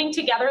for putting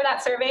together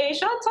that survey.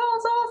 That's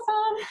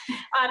awesome.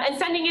 And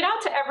sending it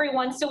out to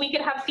everyone so we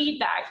could have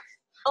feedback.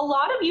 A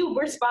lot of you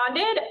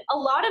responded. A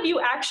lot of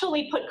you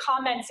actually put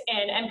comments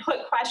in and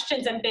put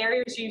questions and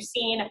barriers you've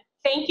seen.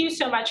 Thank you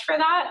so much for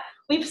that.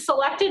 We've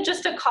selected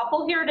just a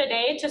couple here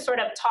today to sort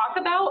of talk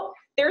about.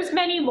 There's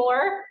many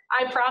more.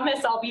 I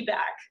promise I'll be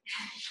back.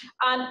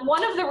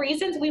 One of the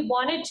reasons we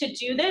wanted to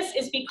do this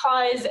is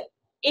because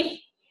if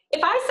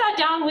I sat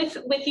down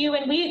with you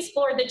and we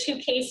explored the two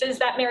cases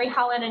that Mary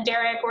Helen and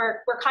Derek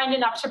were kind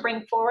enough to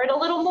bring forward a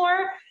little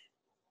more,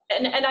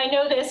 and I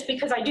know this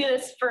because I do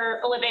this for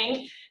a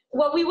living,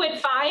 what we would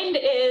find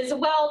is,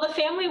 well, the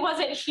family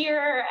wasn't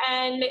here,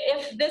 and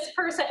if this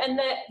person, and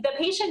the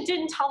patient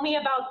didn't tell me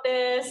about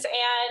this,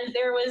 and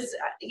there was,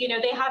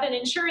 they had an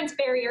insurance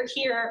barrier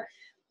here.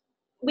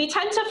 we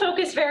tend to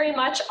focus very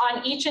much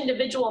on each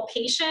individual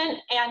patient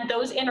and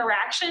those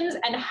interactions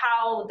and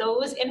how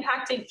those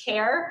impacted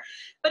care.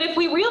 But if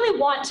we really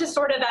want to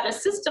sort of at a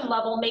system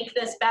level make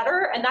this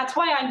better, and that's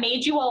why I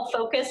made you all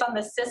focus on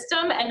the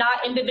system and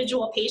not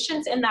individual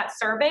patients in that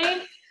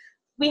survey,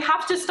 we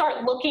have to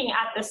start looking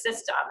at the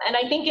system. And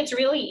I think it's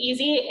really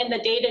easy in the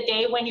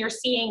day-to-day when you're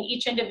seeing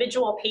each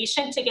individual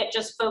patient to get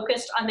just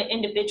focused on the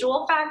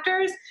individual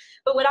factors.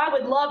 But what I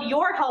would love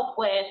your help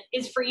with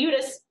is for you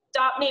to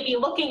stop maybe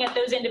looking at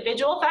those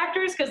individual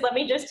factors, because let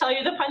me just tell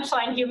you the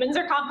punchline, humans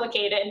are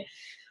complicated.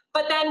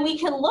 But then we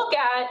can look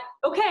at,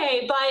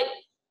 okay, but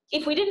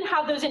if we didn't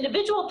have those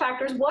individual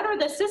factors, what are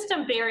the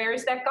system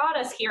barriers that got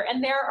us here?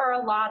 And there are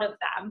a lot of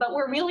them, but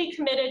we're really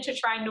committed to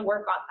trying to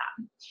work on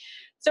them.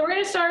 So we're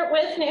going to start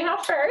with Neha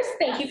first.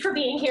 Thank you for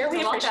being here.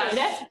 We appreciate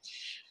it.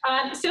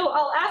 So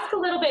I'll ask a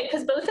little bit,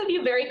 because both of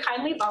you very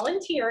kindly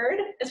volunteered,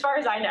 as far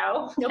as I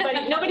know.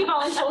 Nobody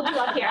volunteered you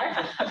up here,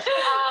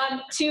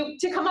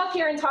 to come up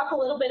here and talk a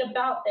little bit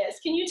about this.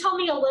 Can you tell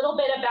me a little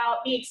bit about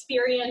the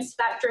experience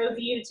that drove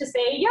you to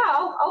say, yeah,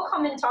 I'll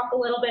come and talk a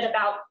little bit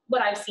about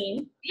what I've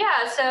seen?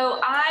 Yeah, so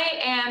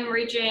I'm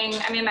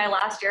in my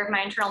last year of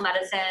my internal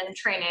medicine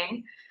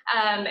training.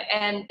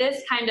 And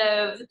this kind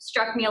of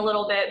struck me a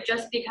little bit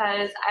just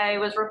because I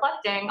was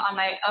reflecting on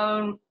my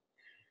own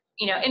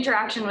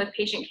interaction with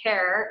patient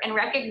care and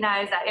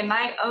recognized that in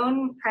my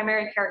own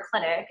primary care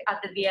clinic at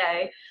the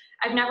VA,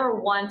 I've never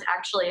once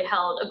actually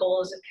held a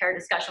goals of care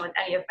discussion with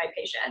any of my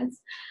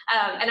patients.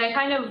 And I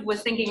kind of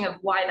was thinking of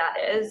why that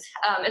is,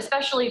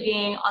 especially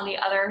being on the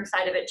other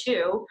side of it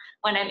too,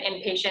 when I'm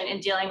inpatient and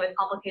dealing with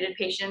complicated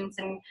patients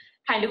and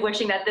kind of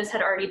wishing that this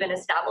had already been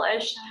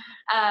established.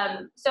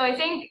 So I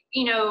think,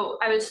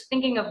 I was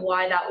thinking of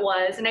why that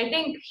was, and I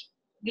think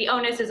the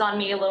onus is on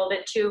me a little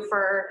bit too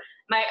for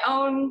my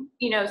own,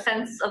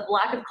 sense of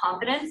lack of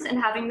confidence in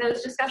having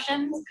those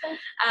discussions.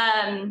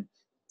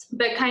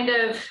 But kind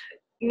of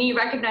me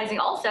recognizing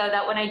also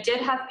that when I did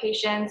have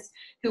patients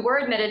who were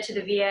admitted to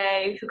the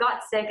VA, who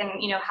got sick and,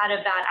 had a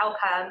bad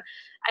outcome,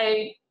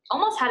 I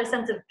almost had a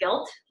sense of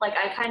guilt. Like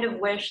I kind of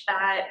wish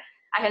that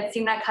I had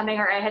seen that coming,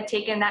 or I had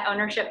taken that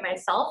ownership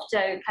myself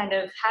to kind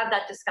of have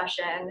that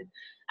discussion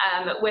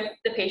with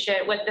the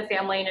patient, with the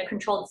family in a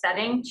controlled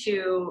setting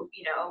to,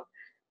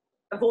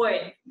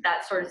 avoid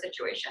that sort of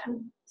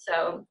situation.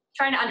 So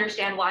trying to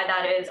understand why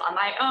that is on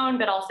my own,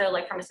 but also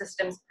like from a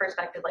systems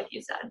perspective, like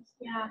you said.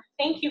 Yeah,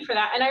 thank you for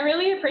that. And I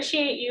really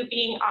appreciate you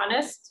being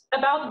honest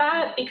about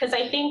that, because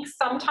I think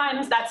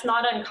sometimes that's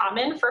not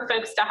uncommon for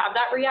folks to have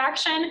that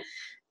reaction,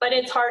 but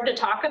it's hard to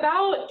talk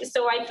about.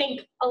 So I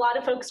think a lot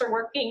of folks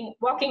are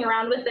walking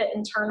around with it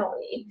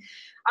internally.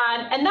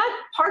 And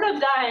that part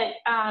of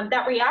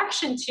that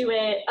reaction to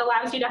it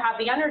allows you to have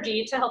the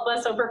energy to help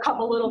us overcome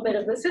a little bit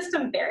of the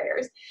system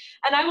barriers.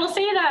 And I will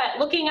say that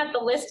looking at the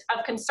list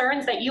of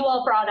concerns that you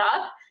all brought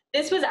up,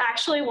 this was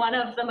actually one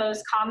of the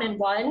most common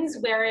ones,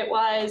 where it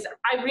was,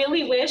 I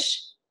really wish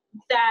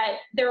that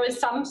there was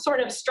some sort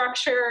of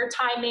structure,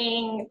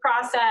 timing,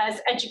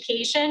 process,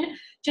 education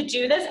to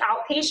do this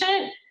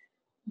outpatient.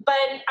 But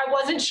I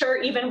wasn't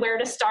sure even where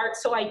to start,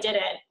 so I did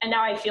it, and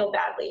now I feel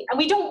badly. And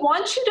we don't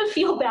want you to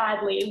feel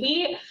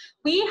badly.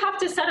 We have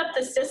to set up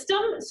the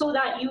system so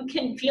that you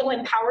can feel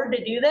empowered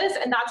to do this,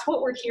 and that's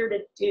what we're here to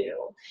do.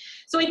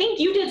 So I think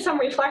you did some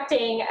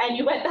reflecting, and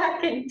you went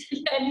back and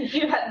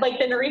you had like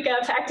the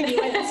Noreika effect, and you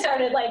went and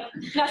started like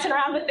messing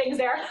around with things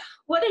there.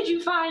 What did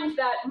you find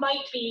that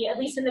might be, at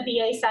least in the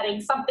VA setting,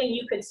 something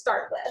you could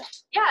start with?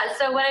 Yeah,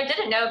 so what I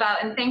didn't know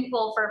about, and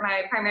thankful for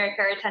my primary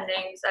care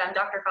attendings,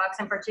 Dr. Fox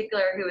in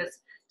particular, who was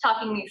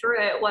talking me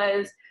through it,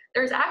 was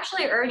there's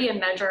actually already a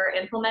measure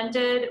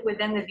implemented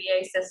within the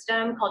VA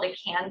system called a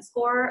CAN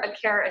score, a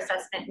Care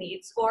Assessment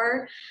Needs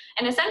Score.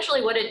 And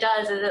essentially what it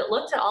does is it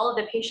looks at all of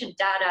the patient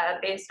data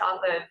based off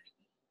of,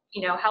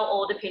 how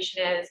old a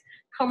patient is,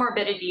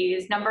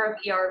 comorbidities, number of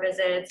ER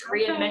visits,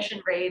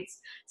 readmission rates,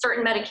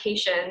 certain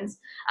medications.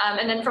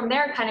 And then from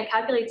there, it kind of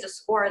calculates a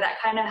score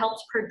that kind of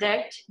helps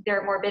predict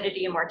their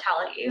morbidity and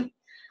mortality.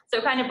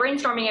 So kind of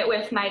brainstorming it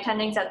with my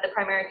attendings at the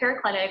primary care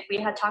clinic, we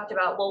had talked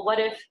about, well, what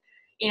if,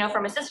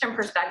 from a system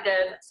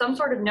perspective, some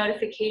sort of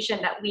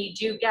notification that we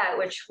do get,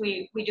 which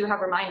we do have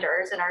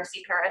reminders in our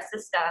CPRS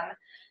system,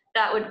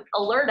 that would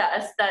alert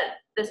us that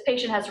this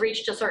patient has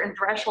reached a certain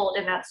threshold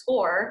in that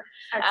score.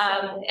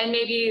 And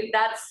maybe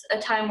that's a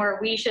time where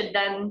we should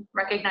then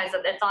recognize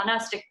that it's on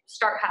us to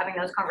start having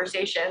those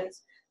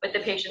conversations with the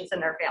patients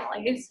and their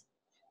families.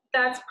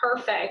 That's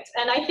perfect.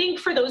 And I think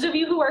for those of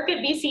you who work at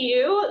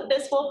VCU,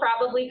 this will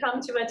probably come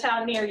to a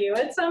town near you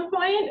at some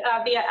point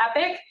via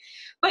Epic.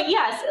 But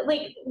yes,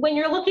 like when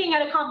you're looking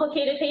at a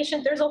complicated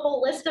patient, there's a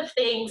whole list of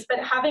things, but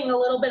having a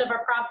little bit of a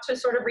prompt to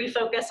sort of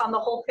refocus on the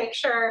whole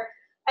picture,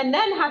 and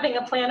then having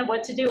a plan of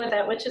what to do with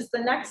it, which is the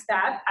next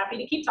step, happy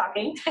to keep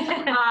talking,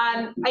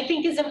 I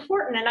think is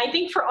important. And I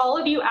think for all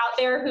of you out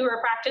there who are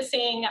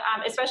practicing,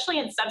 especially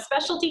in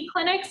subspecialty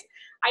clinics,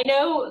 I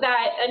know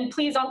that, and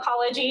please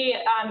oncology,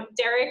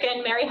 Derek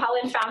and Mary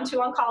Helen found 2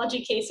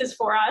 oncology cases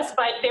for us,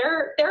 but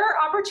there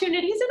are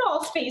opportunities in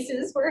all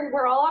spaces.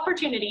 We're all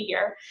opportunity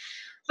here.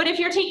 But if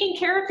you're taking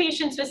care of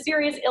patients with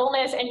serious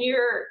illness and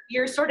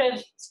you're sort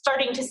of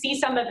starting to see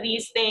some of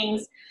these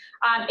things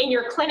in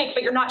your clinic,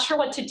 but you're not sure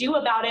what to do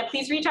about it,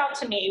 please reach out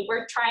to me.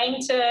 We're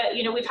trying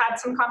to, we've had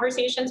some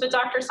conversations with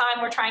Dr.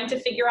 Syme. We're trying to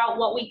figure out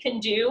what we can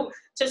do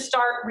to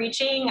start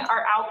reaching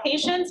our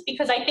outpatients,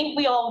 because I think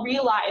we all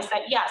realize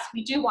that, yes,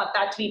 we do want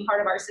that to be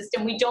part of our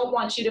system. We don't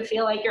want you to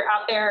feel like you're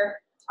out there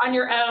on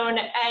your own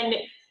and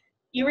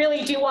you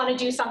really do want to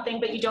do something,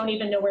 but you don't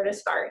even know where to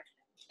start.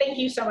 Thank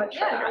you so much.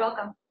 Yeah, you're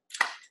welcome.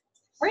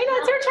 Marina,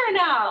 it's your turn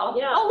now.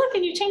 Yeah. Oh, look,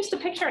 and you changed the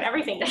picture and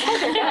everything.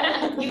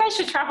 You guys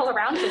should travel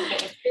around with me.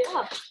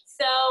 Yeah.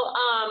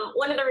 So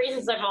one of the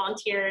reasons I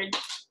volunteered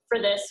for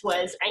this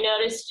was I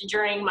noticed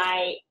during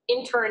my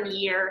intern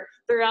year,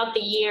 throughout the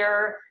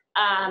year,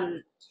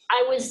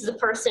 I was the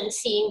person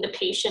seeing the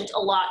patient a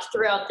lot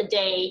throughout the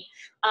day.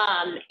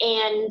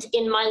 And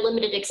in my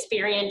limited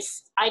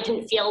experience, I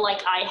didn't feel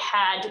like I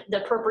had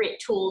the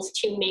appropriate tools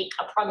to make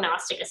a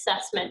prognostic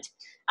assessment.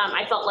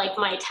 I felt like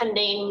my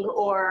attending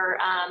or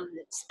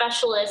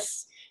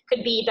specialists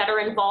could be better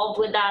involved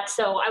with that.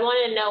 So I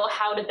wanted to know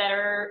how to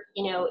better,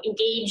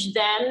 engage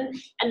them,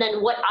 and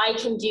then what I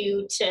can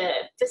do to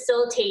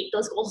facilitate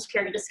those goals of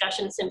care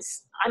discussions,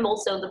 since I'm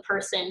also the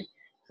person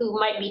who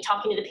might be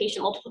talking to the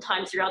patient multiple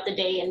times throughout the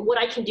day, and what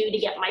I can do to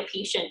get my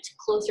patient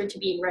closer to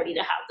being ready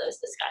to have those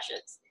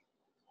discussions.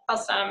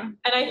 Awesome.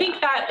 And I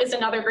think that is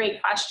another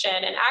great question.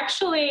 And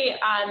actually,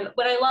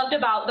 what I loved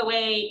about the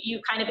way you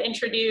kind of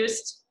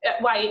introduced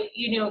why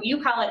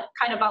you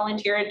kind of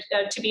volunteered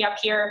to be up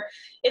here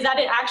is that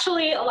it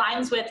actually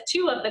aligns with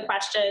two of the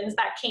questions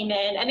that came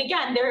in. And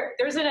again,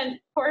 there's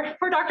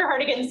poor Dr.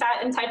 Hartigan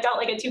sat and typed out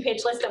like a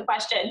 2-page list of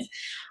questions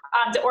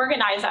to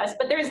organize us,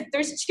 but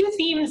there's two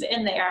themes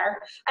in there.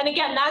 And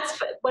again, that's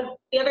what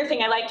the other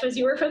thing I liked was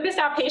you were focused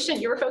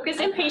outpatient, you were focused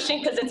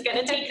inpatient, because it's going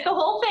to take the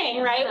whole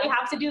thing, right? We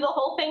have to do the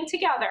whole thing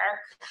together.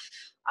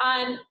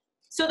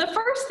 So the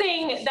first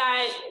thing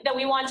that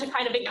we want to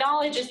kind of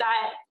acknowledge is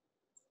that,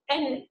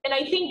 and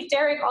I think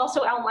Derek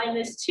also outlined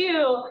this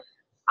too,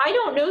 I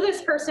don't know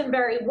this person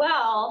very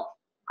well.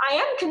 I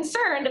am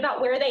concerned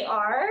about where they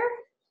are,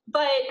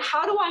 but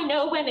how do I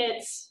know when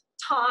it's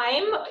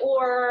time,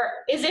 or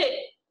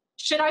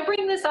should I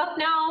bring this up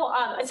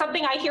now?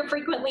 Something I hear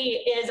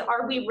frequently is,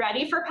 are we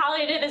ready for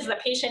palliative? Is the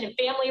patient and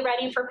family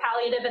ready for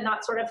palliative, and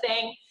that sort of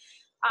thing?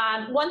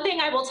 One thing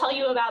I will tell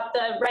you about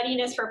the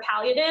readiness for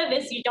palliative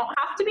is you don't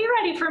have to be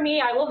ready for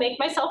me. I will make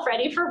myself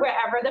ready for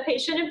wherever the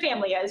patient and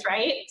family is,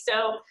 right?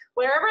 So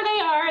wherever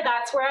they are,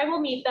 that's where I will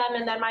meet them,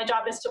 and then my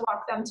job is to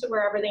walk them to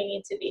wherever they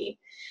need to be.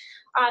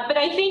 But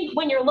I think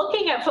when you're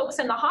looking at folks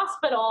in the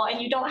hospital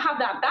and you don't have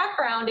that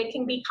background, it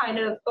can be kind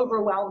of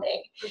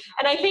overwhelming.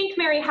 And I think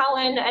Mary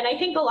Helen, and I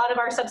think a lot of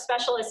our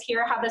subspecialists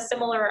here have a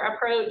similar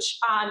approach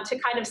to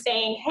kind of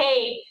saying,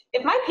 hey,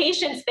 if my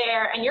patient's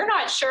there and you're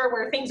not sure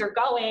where things are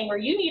going or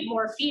you need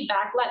more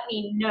feedback, let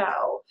me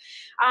know.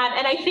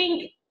 And I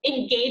think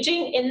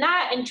engaging in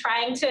that and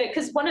trying to,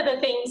 because one of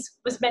the things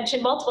was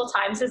mentioned multiple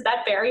times is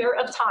that barrier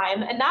of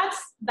time, and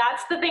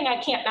that's the thing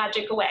I can't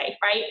magic away,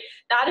 right?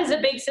 That is a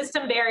big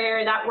system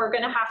barrier that we're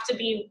going to have to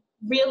be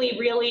really,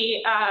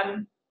 really,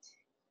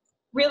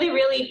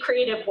 really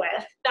creative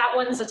with. That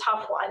one's a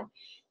tough one.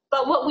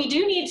 But what we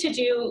do need to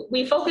do,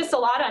 we focus a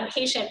lot on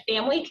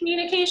patient-family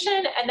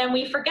communication, and then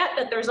we forget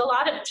that there's a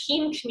lot of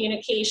team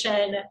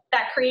communication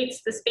that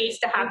creates the space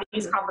to have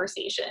these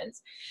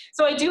conversations.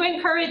 So I do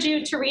encourage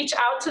you to reach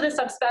out to the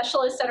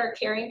subspecialists that are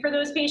caring for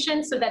those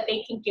patients so that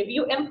they can give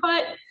you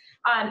input.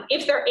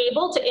 If they're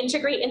able to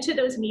integrate into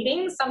those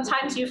meetings,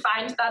 sometimes you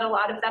find that a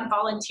lot of them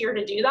volunteer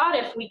to do that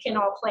if we can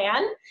all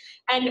plan.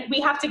 And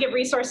we have to give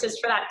resources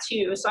for that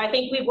too. So I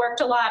think we've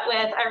worked a lot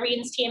with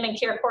Irene's team and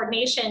care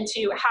coordination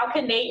to how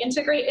can they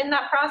integrate in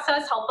that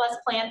process, help us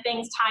plan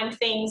things, time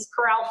things,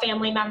 corral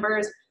family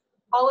members.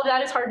 All of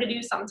that is hard to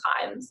do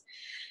sometimes.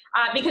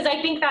 Because I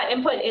think that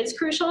input is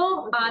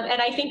crucial.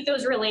 And I think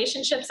those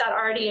relationships that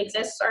already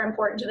exist are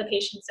important to the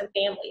patients and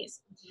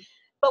families.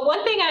 But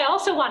one thing I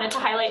also wanted to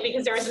highlight,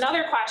 because there was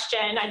another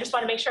question, I just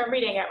want to make sure I'm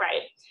reading it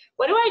right.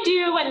 What do I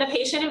do when the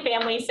patient and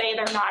family say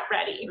they're not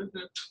ready?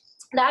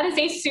 That is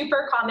a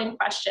super common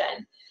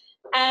question.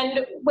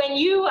 And when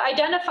you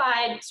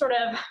identified sort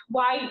of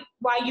why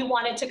you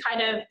wanted to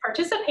kind of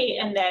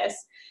participate in this,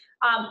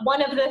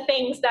 one of the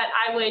things that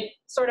I would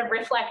sort of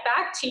reflect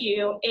back to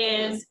you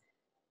is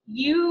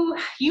you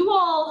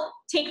all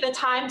take the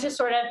time to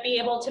sort of be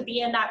able to be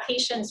in that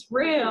patient's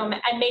room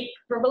and make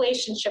a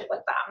relationship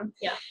with them.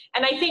 Yeah.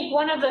 And I think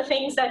one of the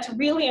things that's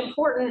really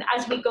important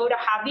as we go to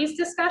have these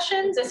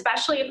discussions,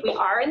 especially if we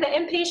are in the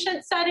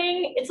inpatient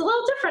setting, it's a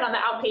little different on the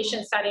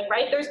outpatient setting,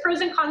 right? There's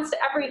pros and cons to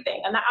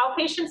everything. On the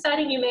outpatient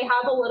setting, you may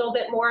have a little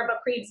bit more of a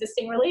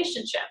pre-existing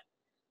relationship.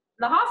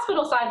 On the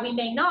hospital side, we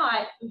may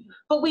not,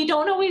 but we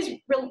don't always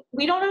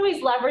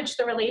leverage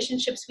the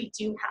relationships we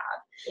do have.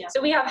 Yeah.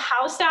 So we have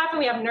house staff, and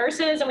we have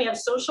nurses, and we have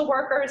social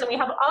workers, and we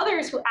have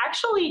others who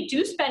actually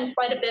do spend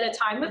quite a bit of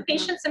time with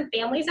patients and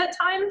families at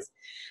times.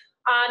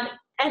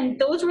 And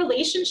those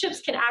relationships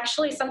can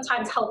actually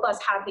sometimes help us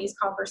have these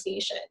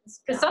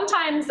conversations. Because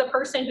sometimes the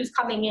person who's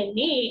coming in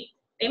neat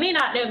They may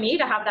not know me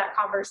to have that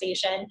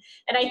conversation.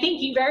 And I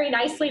think you very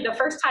nicely, the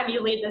first time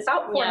you laid this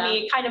out for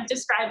me, kind of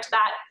described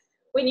that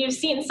when you've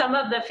seen some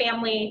of the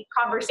family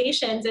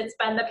conversations, it's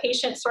been the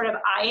patient sort of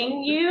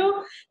eyeing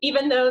you,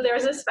 even though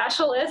there's a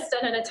specialist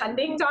and an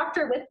attending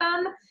doctor with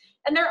them.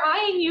 And they're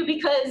eyeing you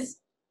because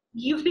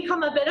you've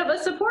become a bit of a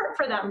support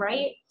for them,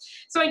 right?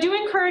 So I do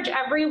encourage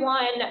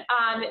everyone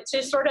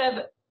to sort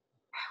of,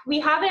 we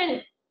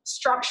haven't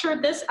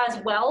structured this as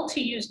well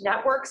to use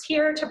networks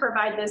here to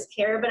provide this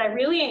care, but I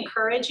really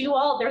encourage you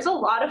all, there's a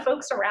lot of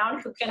folks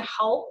around who can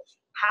help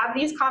have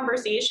these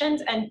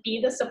conversations and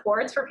be the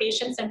supports for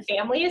patients and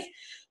families.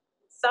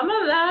 Some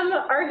of them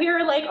are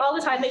here like all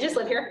the time, they just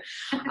live here,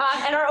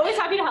 and are always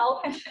happy to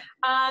help.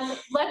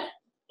 Let's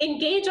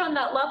engage on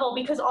that level,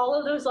 because all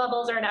of those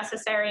levels are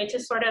necessary to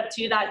sort of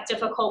do that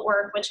difficult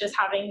work, which is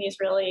having these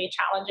really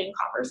challenging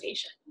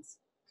conversations.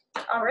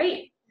 All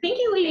right. Thank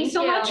you, ladies,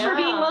 so much for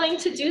being willing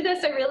to do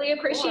this. I really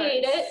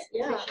appreciate it.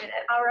 Yeah. Appreciate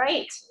it. All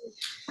right.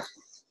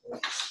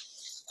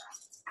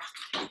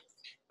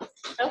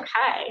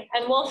 Okay,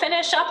 and we'll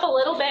finish up a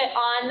little bit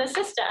on the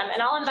system,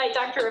 and I'll invite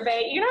Dr.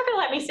 Reve. You're not going to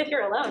let me sit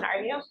here alone,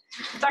 are you?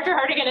 Dr.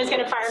 Hartigan is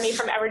going to fire me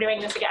from ever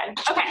doing this again.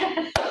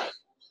 Okay,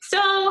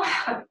 so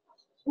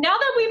now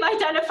that we've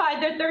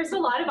identified that there's a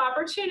lot of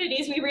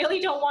opportunities, we really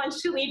don't want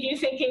to leave you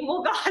thinking,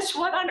 well, gosh,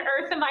 what on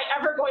earth am I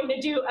ever going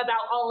to do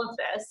about all of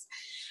this?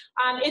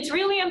 It's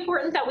really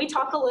important that we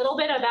talk a little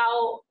bit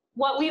about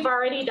what we've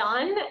already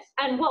done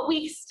and what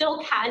we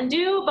still can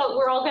do, but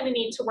we're all going to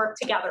need to work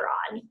together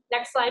on.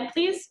 Next slide,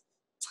 please.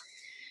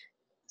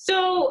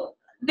 So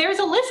there's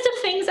a list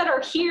of things that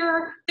are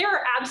here. There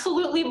are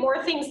absolutely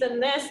more things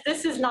than this.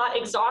 This is not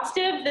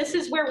exhaustive. This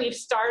is where we've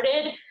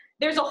started.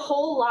 There's a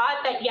whole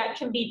lot that yet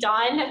can be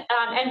done.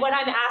 And what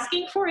I'm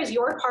asking for is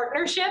your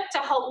partnership to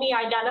help me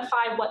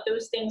identify what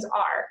those things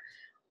are.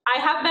 I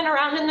have been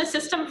around in the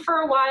system for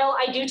a while.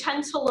 I do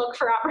tend to look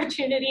for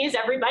opportunities.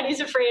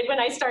 Everybody's afraid when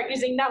I start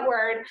using that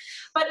word,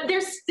 but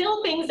there's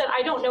still things that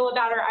I don't know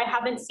about or I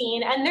haven't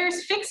seen. And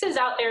there's fixes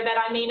out there that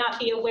I may not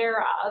be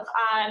aware of,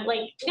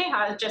 like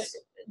Neha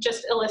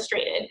just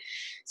illustrated.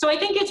 So I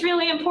think it's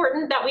really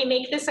important that we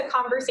make this a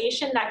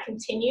conversation that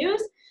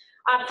continues.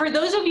 For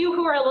those of you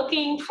who are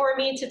looking for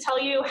me to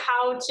tell you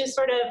how to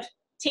sort of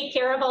take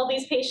care of all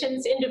these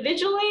patients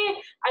individually,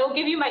 I will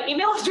give you my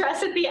email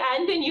address at the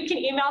end, and you can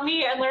email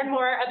me and learn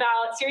more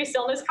about serious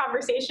illness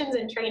conversations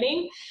and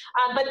training.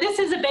 But this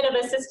is a bit of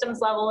a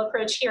systems level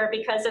approach here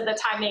because of the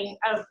timing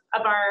of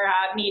our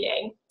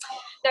meeting.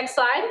 Next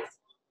slide.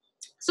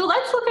 So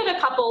let's look at a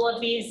couple of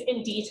these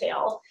in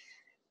detail.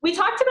 We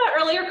talked about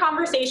earlier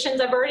conversations.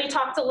 I've already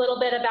talked a little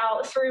bit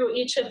about through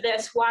each of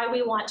this why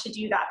we want to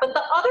do that. But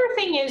the other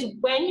thing is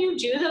when you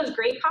do those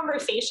great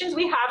conversations,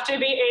 we have to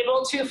be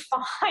able to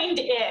find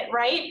it,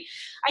 right?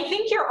 I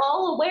think you're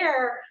all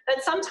aware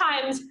that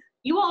sometimes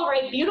you all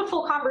write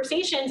beautiful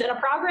conversations and a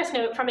progress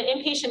note from an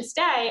inpatient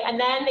stay, and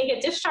then they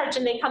get discharged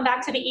and they come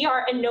back to the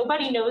ER and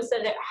nobody knows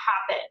that it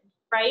happened,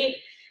 right?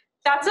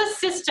 That's a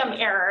system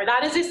error.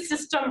 That is a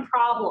system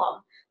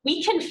problem.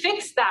 We can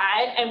fix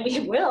that, and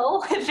we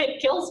will if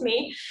it kills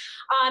me.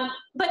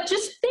 But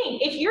just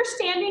think, if you're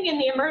standing in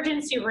the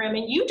emergency room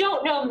and you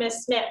don't know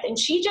Miss Smith and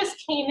she just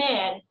came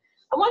in,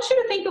 I want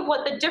you to think of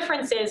what the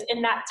difference is in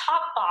that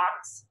top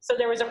box. So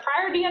there was a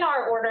prior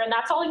DNR order, and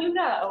that's all you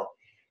know.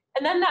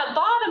 And then that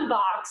bottom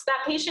box,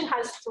 that patient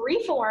has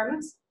 3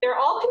 forms. They're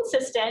all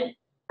consistent.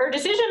 Her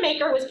decision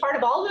maker was part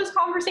of all those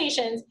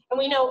conversations, and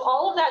we know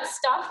all of that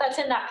stuff that's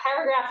in that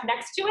paragraph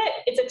next to it.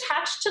 It's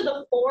attached to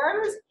the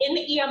forms in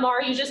the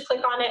EMR. You just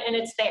click on it and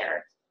it's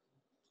there.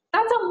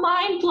 That's a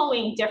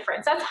mind-blowing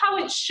difference. That's how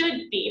it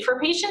should be. For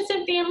patients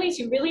and families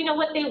who really know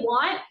what they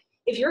want,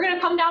 if you're going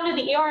to come down to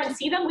the ER and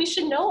see them, we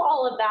should know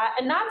all of that,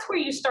 and that's where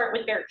you start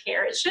with their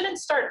care. It shouldn't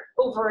start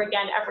over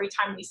again every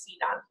time we see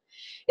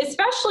them,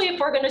 especially if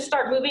we're going to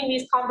start moving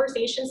these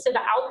conversations to the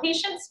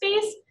outpatient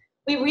space.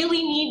 We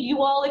really need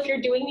you all, if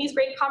you're doing these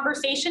great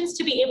conversations,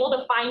 to be able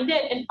to find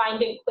it and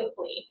find it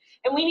quickly.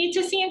 And we need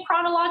to see in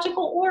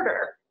chronological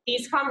order.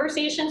 These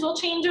conversations will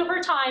change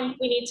over time.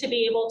 We need to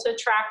be able to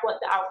track what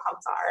the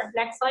outcomes are.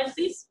 Next slide,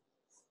 please.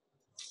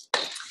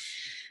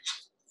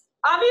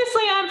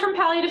 Obviously, I'm from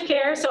palliative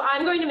care, so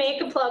I'm going to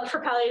make a plug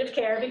for palliative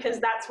care because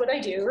that's what I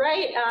do,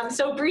 right?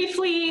 So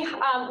briefly,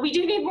 we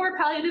do need more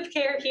palliative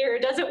care here.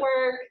 Does it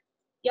work?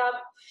 Yep.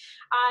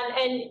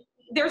 And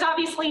there's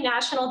obviously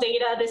national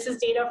data. This is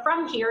data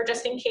from here,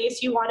 just in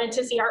case you wanted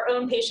to see our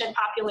own patient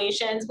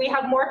populations. We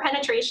have more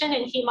penetration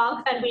in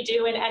hem-onc than we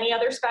do in any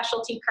other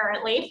specialty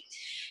currently.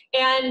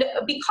 And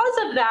because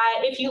of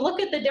that, if you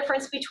look at the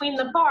difference between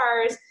the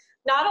bars,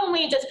 not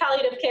only does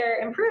palliative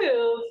care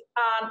improve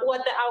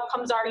what the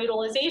outcomes are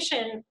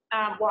utilization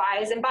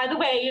wise, and by the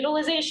way,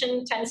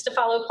 utilization tends to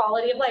follow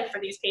quality of life for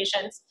these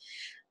patients.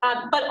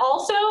 But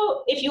also,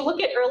 if you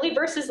look at early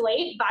versus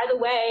late, by the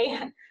way,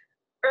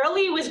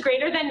 early was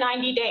greater than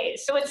 90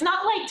 days. So it's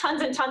not like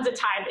tons and tons of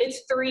time,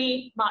 it's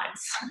 3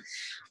 months.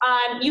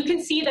 You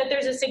can see that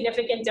there's a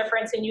significant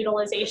difference in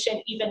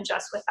utilization even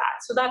just with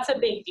that. So that's a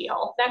big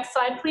deal. Next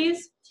slide,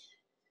 please.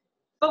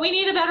 But we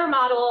need a better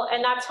model,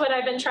 and that's what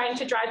I've been trying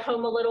to drive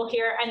home a little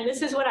here. And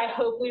this is what I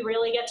hope we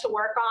really get to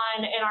work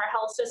on in our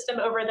health system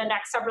over the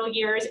next several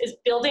years, is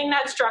building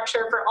that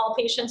structure for all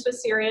patients with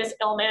serious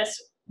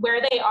illness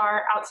where they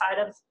are outside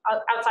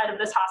of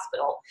this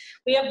hospital.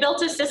 We have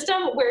built a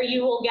system where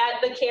you will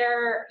get the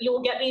care, you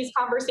will get these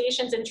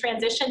conversations and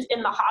transitions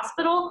in the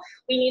hospital.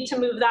 We need to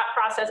move that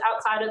process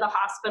outside of the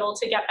hospital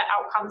to get the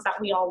outcomes that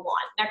we all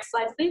want. Next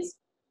slide, please.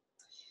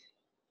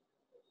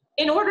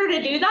 In order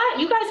to do that,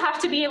 you guys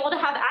have to be able to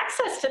have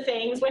access to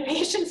things when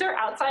patients are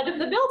outside of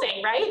the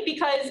building, right?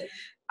 Because,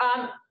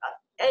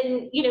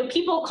 and you know,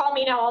 people call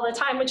me now all the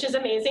time, which is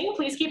amazing.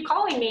 Please keep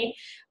calling me.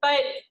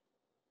 But,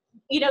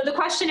 you know, the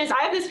question is,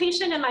 I have this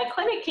patient in my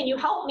clinic, can you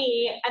help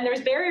me? And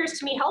there's barriers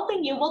to me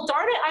helping you. Well,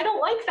 darn it, I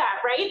don't like that,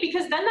 right?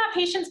 Because then that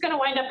patient's gonna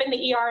wind up in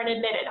the ER and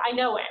admitted. I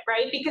know it,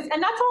 right? Because,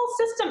 and that's all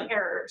system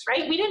errors,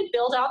 right? We didn't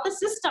build out the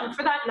system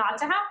for that not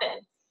to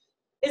happen.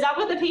 Is that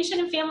what the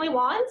patient and family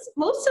wants?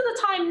 Most of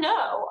the time,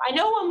 no. I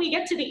know when we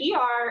get to the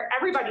ER,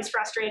 everybody's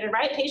frustrated,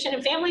 right? Patient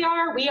and family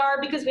are, we are,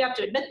 because we have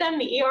to admit them.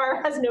 The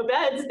ER has no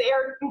beds. They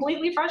are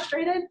completely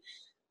frustrated.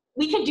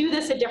 We could do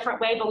this a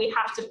different way, but we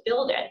have to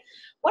build it.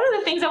 One of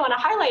the things I want to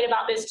highlight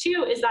about this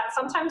too is that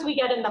sometimes we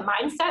get in the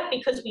mindset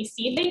because we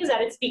see things that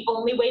it's the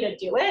only way to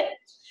do it.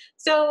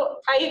 So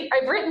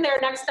I've written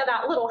there next to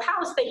that little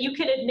house that you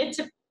can admit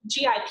to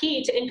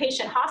GIP, to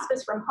inpatient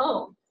hospice from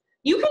home.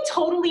 You can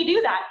totally do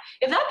that.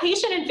 If that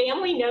patient and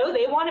family know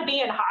they want to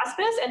be in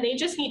hospice and they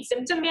just need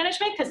symptom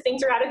management because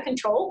things are out of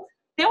control,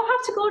 they don't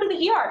have to go to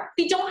the ER.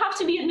 They don't have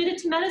to be admitted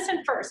to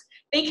medicine first.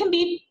 They can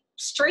be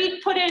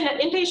straight put in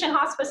inpatient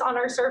hospice on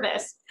our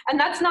service. And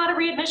that's not a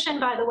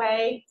readmission, by the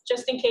way,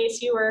 just in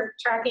case you were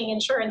tracking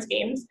insurance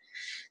games.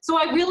 So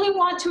I really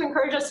want to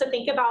encourage us to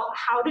think about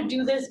how to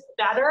do this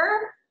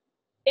better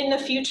in the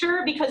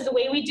future, because the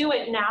way we do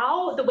it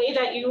now, the way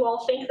that you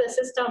all think the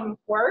system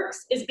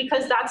works is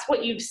because that's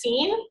what you've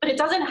seen, but it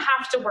doesn't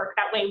have to work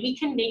that way. We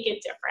can make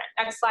it different.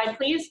 Next slide,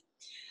 please.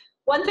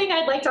 One thing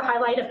I'd like to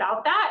highlight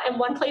about that, and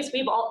one place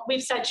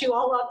we've set you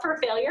all up for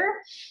failure,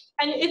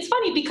 and it's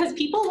funny because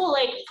people will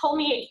like pull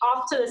me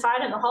off to the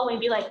side in the hallway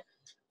and be like,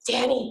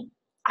 Danny,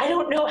 I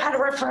don't know how to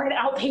refer an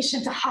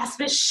outpatient to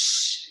hospice.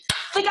 Shh.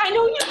 Like, I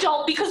know you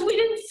don't because we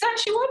didn't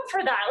set you up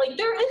for that. Like,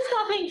 there is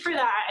nothing for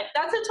that.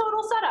 That's a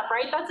total setup,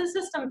 right? That's a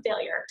system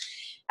failure.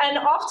 And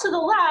off to the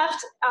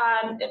left,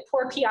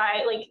 poor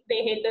PI, like they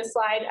hate this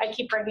slide. I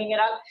keep bringing it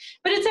up.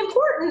 But it's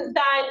important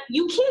that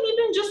you can't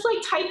even just like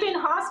type in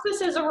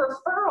hospice as a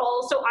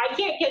referral so I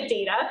can't get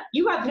data.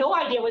 You have no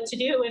idea what to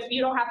do if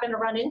you don't happen to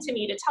run into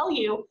me to tell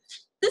you.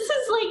 This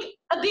is like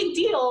a big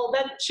deal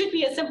that should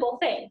be a simple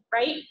thing,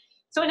 right?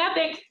 So in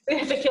Epic,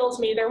 if it kills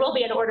me, there will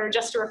be an order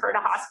just to refer to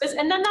hospice,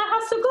 and then that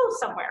has to go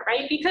somewhere,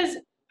 right? Because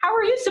how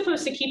are you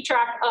supposed to keep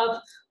track of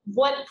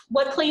what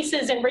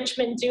places in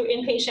Richmond do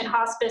inpatient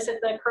hospice at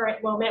the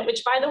current moment,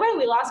 which by the way,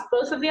 we lost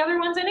both of the other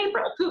ones in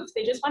April. Poof,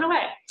 they just went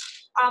away.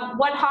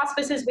 What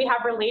hospices we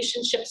have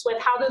relationships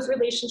with, how those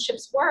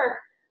relationships work,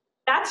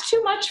 that's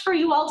too much for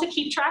you all to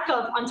keep track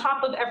of on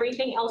top of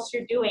everything else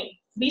you're doing.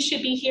 We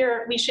should be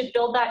here, we should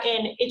build that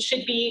in.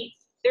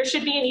 There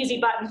should be an easy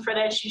button for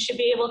this. You should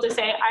be able to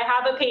say, I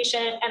have a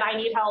patient and I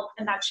need help,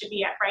 and that should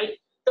be it, right?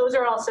 Those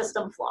are all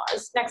system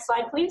flaws. Next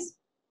slide, please.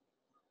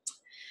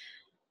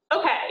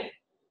 Okay,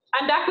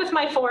 I'm back with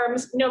my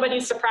forms.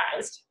 Nobody's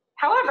surprised.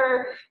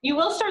 However, you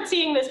will start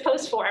seeing this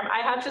post form.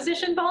 I have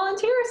physician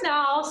volunteers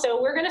now, so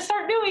we're gonna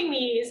start doing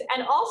these.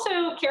 And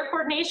also care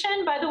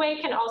coordination, by the way,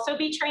 can also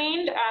be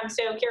trained.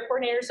 So care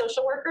coordinators,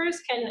 social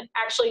workers can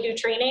actually do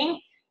training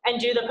and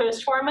do the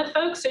post form with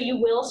folks. So you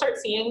will start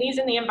seeing these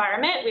in the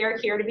environment. We are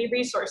here to be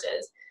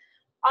resources.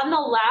 On the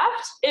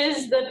left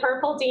is the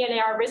purple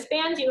DNAR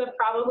wristband you have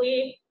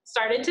probably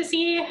started to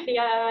see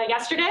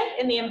yesterday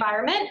in the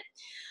environment.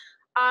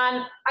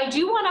 I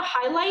do want to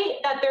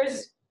highlight that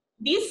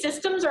these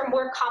systems are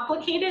more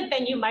complicated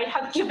than you might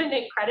have given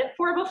it credit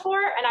for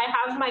before. And I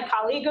have my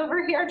colleague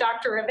over here,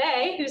 Dr.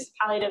 Rive, who's a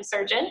palliative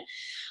surgeon,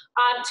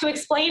 to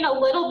explain a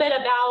little bit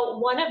about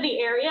one of the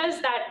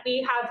areas that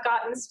we have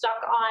gotten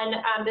stuck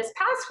on this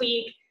past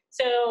week.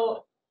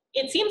 So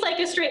it seems like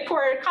a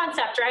straightforward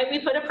concept, right? We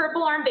put a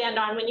purple armband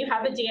on when you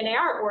have a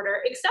DNAR order,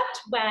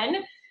 except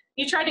when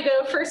you try to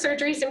go for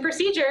surgeries and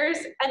procedures,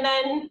 and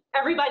then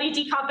everybody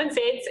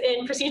decompensates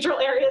in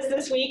procedural areas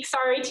this week.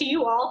 Sorry to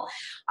you all,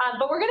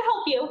 but we're gonna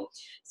help you.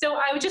 So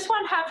I would just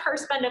want to have her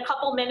spend a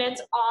couple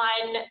minutes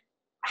on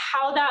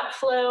how that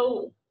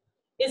flow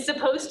is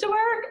supposed to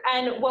work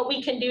and what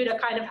we can do to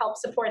kind of help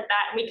support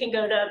that. And we can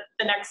go to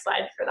the next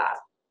slide for that.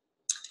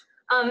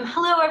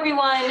 Hello,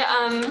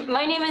 everyone.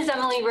 My name is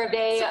Emily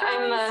Rive.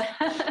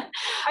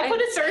 I put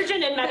a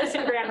surgeon in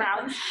medicine grand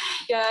rounds.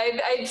 Yeah,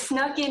 I've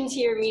snuck into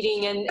your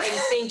meeting, and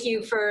thank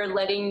you for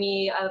letting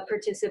me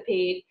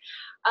participate.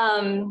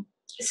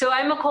 So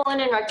I'm a colon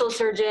and rectal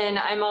surgeon.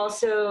 I'm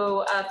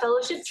also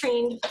fellowship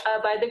trained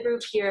by the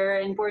group here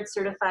and board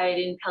certified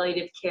in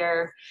palliative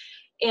care.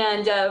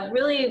 And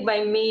really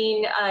my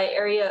main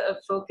area of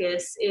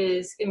focus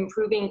is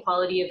improving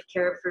quality of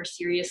care for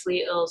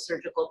seriously ill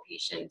surgical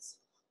patients.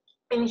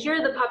 And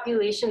here the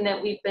population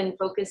that we've been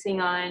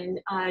focusing on,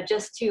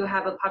 just to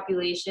have a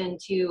population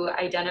to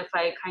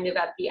identify kind of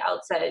at the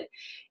outset,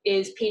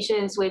 is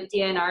patients with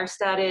DNR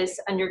status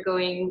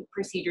undergoing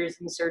procedures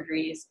and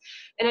surgeries.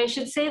 And I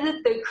should say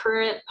that the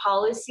current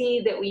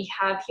policy that we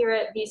have here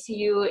at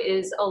VCU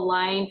is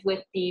aligned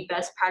with the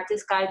best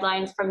practice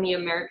guidelines from the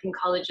American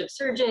College of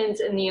Surgeons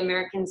and the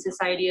American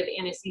Society of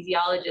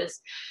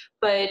Anesthesiologists.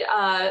 But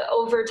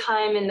over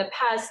time in the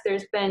past,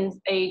 there's been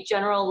a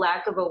general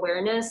lack of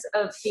awareness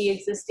of the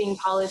existing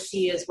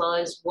policy as well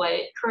as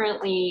what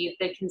currently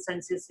the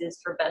consensus is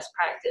for best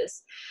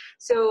practice.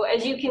 So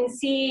as you can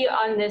see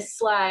on this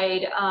slide,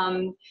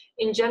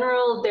 in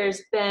general,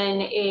 there's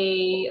been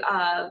a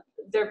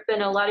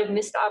lot of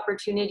missed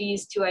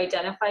opportunities to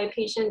identify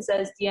patients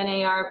as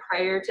DNAR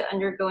prior to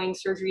undergoing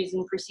surgeries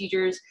and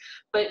procedures.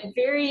 But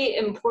very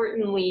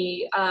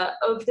importantly,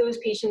 of those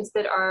patients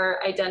that are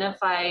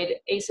identified,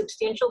 a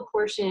substantial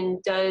portion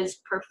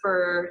does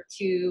prefer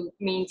to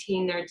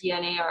maintain their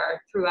DNAR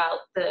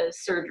throughout the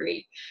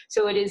surgery.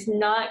 So it is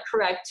not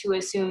correct to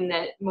assume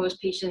that most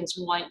patients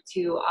want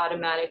to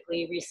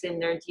automatically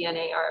rescind their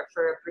DNAR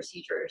for a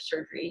procedure or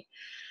surgery.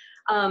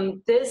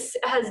 This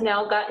has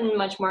now gotten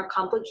much more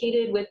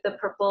complicated with the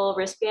purple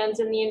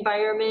wristbands in the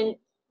environment,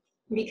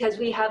 because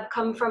we have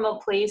come from a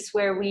place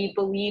where we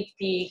believe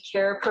the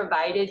care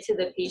provided to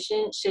the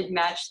patient should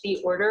match the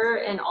order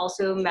and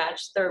also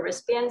match their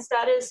wristband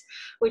status,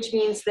 which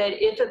means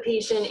that if a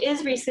patient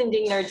is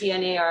rescinding their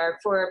DNAR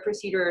for a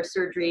procedure or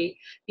surgery,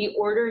 the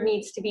order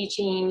needs to be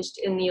changed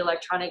in the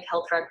electronic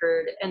health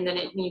record, and then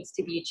it needs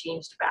to be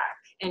changed back.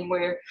 And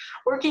we're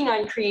working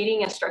on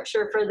creating a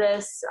structure for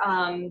this.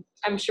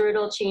 I'm sure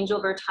it'll change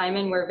over time,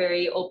 and we're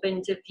very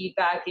open to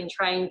feedback and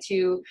trying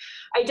to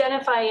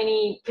identify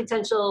any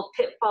potential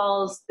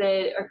pitfalls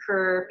that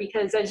occur,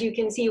 because as you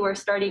can see, we're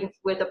starting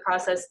with a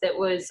process that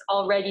was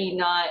already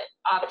not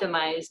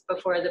optimized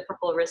before the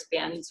purple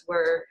wristbands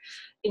were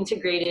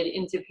integrated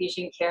into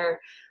patient care.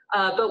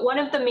 But one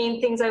of the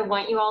main things I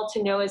want you all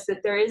to know is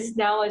that there is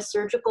now a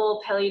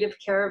surgical palliative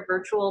care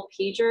virtual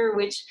pager,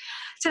 which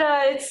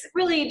ta-da, it's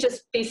really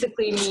just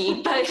basically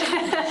me, but here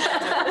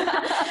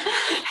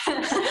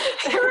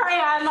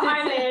I am,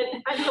 I'm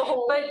it. I'm the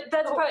whole. But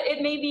that's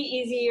it may be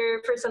easier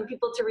for some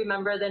people to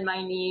remember than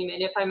my name,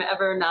 and if I'm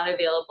ever not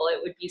available,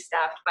 it would be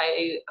staffed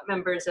by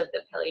members of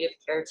the palliative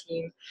care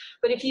team.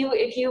 But if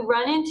you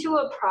run into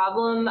a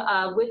problem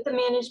with the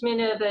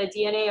management of a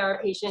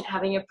DNAR patient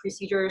having a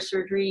procedure or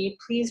surgery,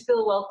 please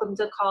feel welcome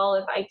to call.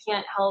 If I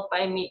can't help,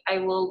 I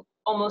will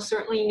almost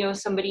certainly know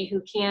somebody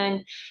who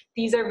can.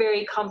 These are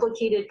very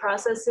complicated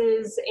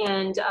processes,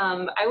 and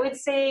I would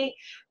say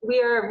we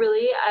are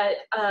really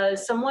at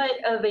somewhat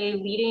of a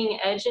leading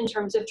edge in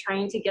terms of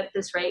trying to get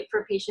this right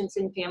for patients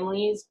and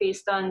families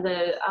based on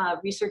the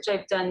research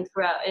I've done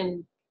throughout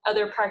and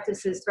other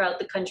practices throughout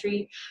the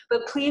country.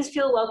 But please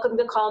feel welcome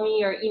to call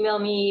me or email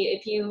me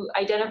if you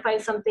identify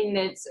something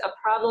that's a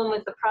problem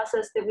with the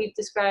process that we've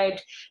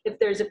described, if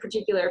there's a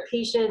particular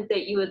patient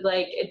that you would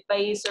like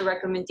advice or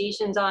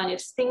recommendations on.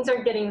 If things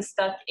are getting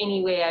stuck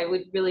anyway, I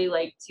would really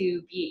like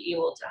to be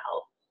able to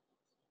help.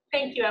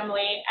 Thank you,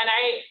 Emily. And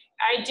I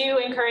do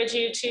encourage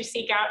you to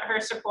seek out her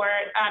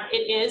support.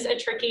 It is a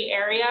tricky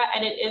area,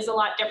 and it is a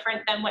lot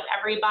different than what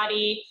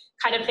everybody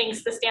kind of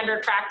thinks the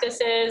standard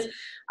practice is.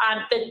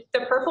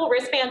 The purple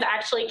wristbands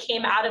actually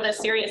came out of a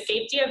serious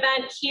safety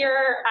event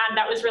here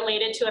that was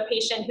related to a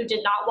patient who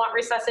did not want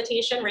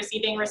resuscitation,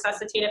 receiving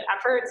resuscitative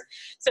efforts.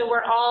 So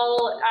we're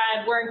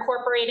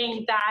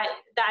incorporating that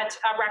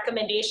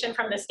recommendation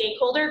from the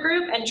stakeholder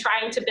group and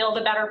trying to build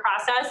a better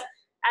process.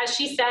 As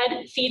she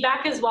said,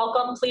 feedback is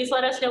welcome. Please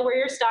let us know where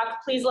you're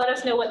stuck. Please let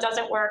us know what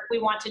doesn't work. We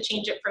want to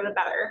change it for the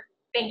better.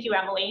 Thank you,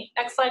 Emily.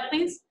 Next slide,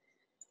 please.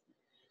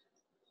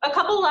 A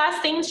couple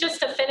last things just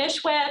to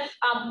finish with.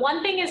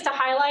 One thing is to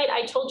highlight,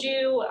 I told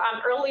you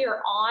earlier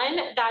on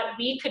that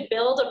we could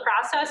build a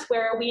process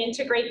where we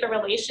integrate the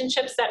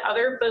relationships that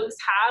other folks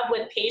have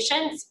with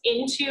patients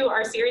into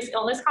our serious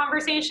illness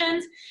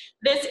conversations.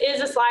 This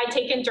is a slide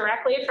taken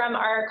directly from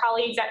our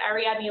colleagues at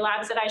Ariadne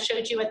Labs that I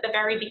showed you at the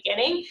very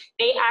beginning.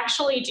 They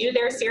actually do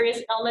their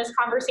serious illness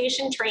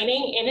conversation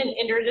training in an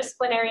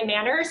interdisciplinary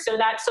manner so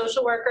that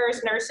social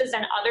workers, nurses,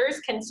 and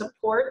others can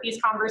support these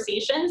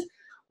conversations.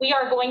 We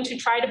are going to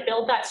try to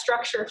build that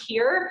structure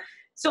here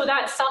so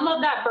that some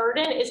of that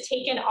burden is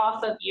taken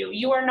off of you.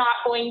 You are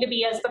not going to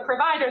be, as the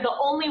provider, the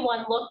only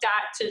one looked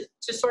at to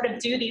sort of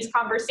do these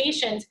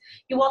conversations.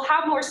 You will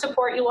have more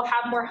support, you will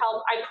have more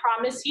help, I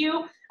promise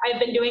you.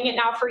 I've been doing it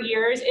now for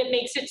years. It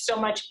makes it so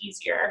much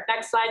easier.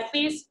 Next slide,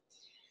 please.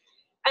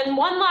 And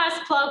one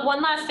last plug,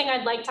 one last thing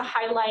I'd like to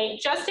highlight,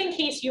 just in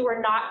case you are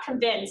not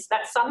convinced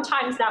that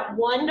sometimes that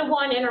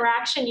one-to-one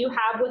interaction you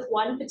have with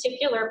one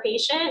particular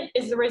patient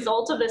is the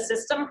result of a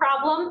system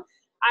problem,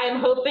 I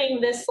am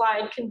hoping this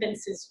slide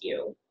convinces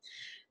you.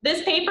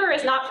 This paper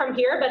is not from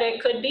here, but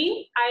it could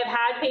be. I have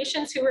had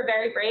patients who were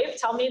very brave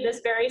tell me this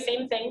very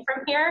same thing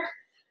from here.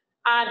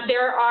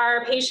 There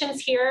are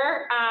patients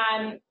here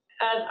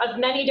of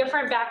many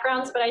different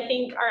backgrounds, but I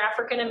think our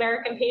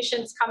African-American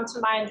patients come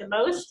to mind the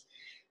most.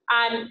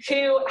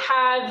 who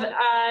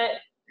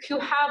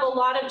have a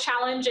lot of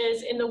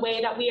challenges in the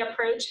way that we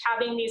approach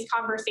having these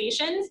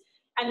conversations.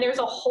 And there's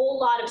a whole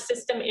lot of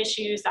system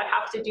issues that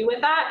have to do with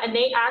that. And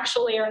they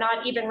actually are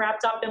not even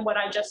wrapped up in what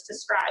I just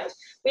described.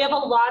 We have a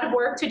lot of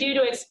work to do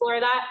to explore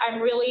that.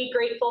 I'm really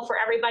grateful for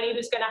everybody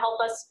who's going to help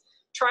us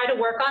try to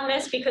work on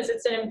this, because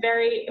it's a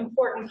very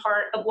important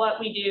part of what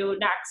we do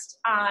next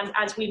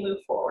as we move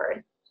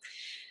forward.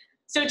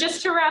 So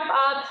just to wrap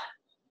up,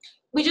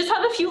 we just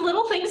have a few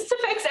little things to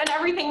fix and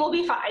everything will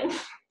be fine.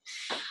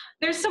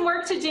 There's some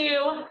work to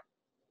do.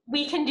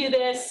 We can do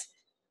this.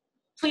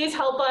 Please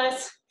help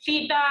us.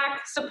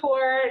 Feedback,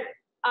 support,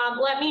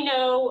 let me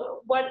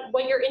know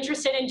what you're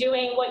interested in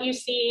doing, what you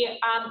see.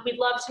 We'd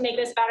love to make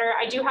this better.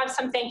 I do have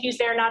some thank yous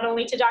there, not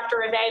only to Dr.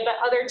 Reve, but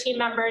other team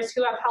members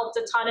who have helped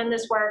a ton in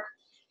this work.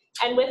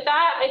 And with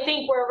that, I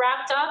think we're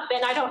wrapped up.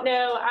 And I don't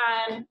know,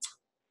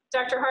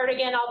 Dr.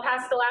 Hartigan, I'll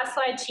pass the last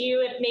slide to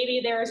you if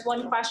maybe there's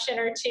one question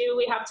or two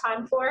we have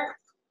time for.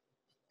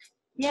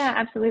 Yeah,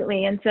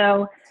 absolutely. And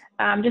so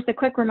just a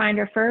quick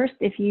reminder first,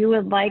 if you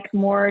would like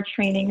more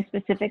training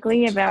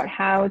specifically about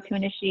how to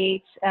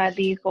initiate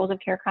these goals of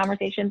care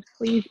conversations,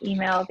 please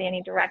email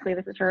Dani directly.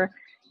 This is her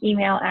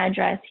email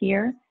address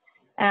here.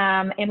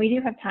 And we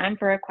do have time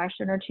for a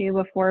question or two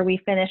before we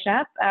finish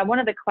up. One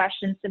of the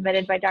questions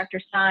submitted by Dr.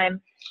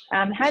 Syme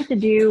had to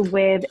do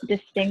with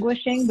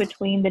distinguishing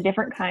between the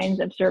different kinds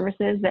of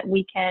services that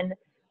we can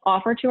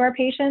offer to our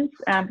patients,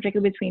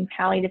 particularly between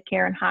palliative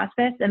care and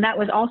hospice. And that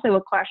was also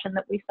a question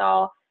that we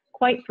saw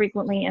quite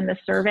frequently in the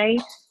survey,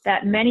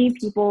 that many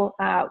people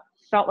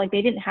felt like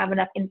they didn't have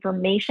enough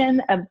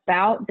information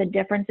about the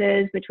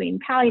differences between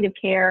palliative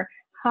care,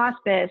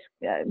 hospice,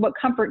 what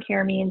comfort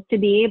care means, to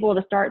be able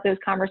to start those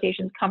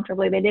conversations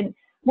comfortably. They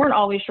weren't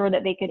always sure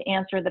that they could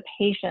answer the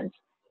patient's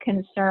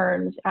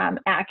concerns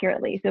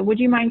accurately. So would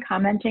you mind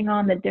commenting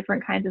on the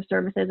different kinds of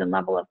services and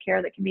level of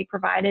care that can be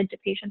provided to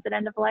patients at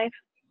end of life?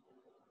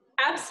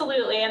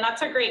 Absolutely, and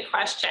that's a great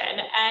question.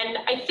 And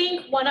I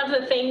think one of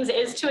the things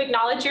is to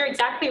acknowledge you're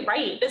exactly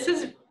right.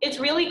 It's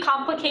really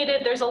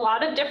complicated. There's a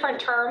lot of different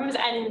terms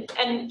and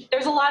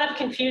there's a lot of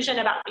confusion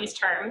about these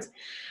terms.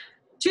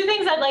 Two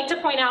things I'd like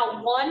to point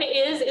out. One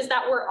is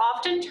that we're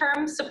often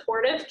termed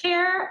supportive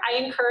care. I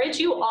encourage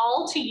you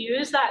all to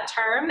use that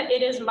term.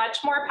 It is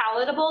much more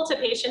palatable to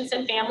patients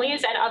and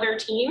families and other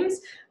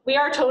teams. We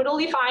are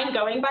totally fine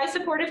going by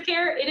supportive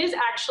care. It is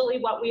actually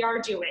what we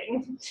are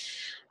doing.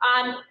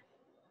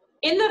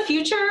 In the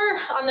future,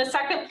 on the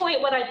second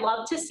point, what I'd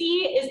love to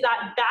see is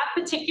that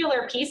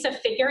particular piece of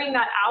figuring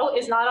that out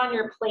is not on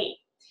your plate.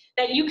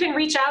 That you can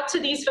reach out to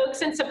these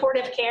folks in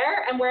supportive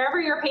care, and wherever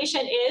your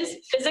patient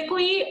is,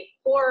 physically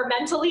or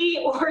mentally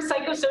or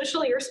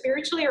psychosocially or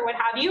spiritually or what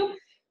have you,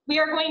 we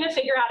are going to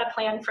figure out a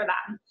plan for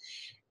them.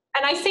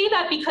 And I say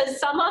that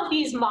because some of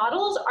these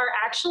models are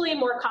actually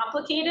more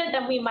complicated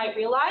than we might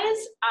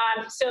realize.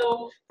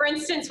 So for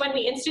instance, when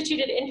we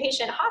instituted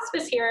inpatient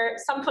hospice here,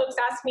 some folks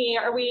asked me,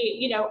 are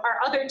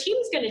other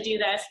teams going to do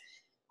this?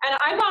 And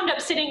I wound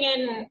up sitting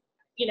in,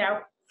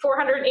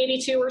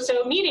 482 or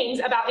so meetings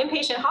about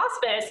inpatient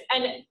hospice.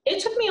 And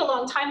it took me a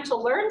long time to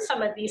learn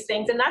some of these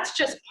things, and that's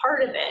just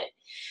part of it.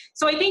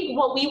 So I think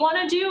what we want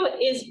to do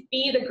is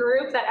be the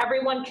group that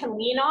everyone can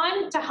lean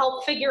on to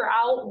help figure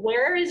out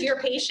where is your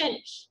patient,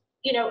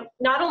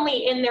 not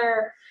only in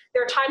their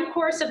time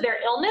course of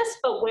their illness,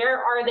 but where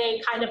are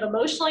they kind of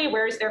emotionally,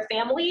 where's their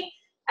family,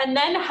 and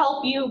then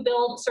help you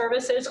build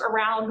services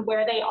around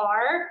where they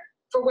are,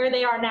 for where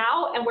they are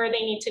now and where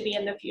they need to be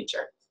in the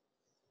future.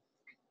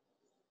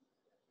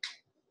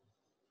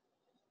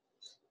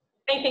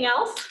 Anything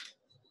else?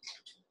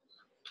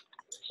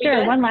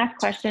 Sure. One last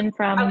question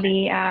from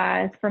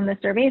the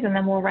surveys, and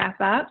then we'll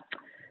wrap up.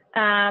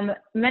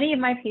 Many of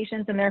my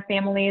patients and their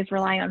families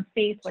rely on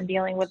faith when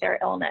dealing with their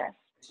illness.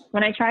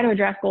 When I try to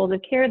address goals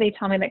of care, they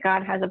tell me that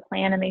God has a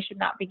plan and they should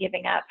not be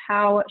giving up.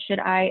 How should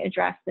I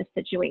address this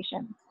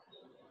situation?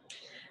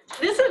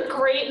 This is a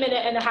great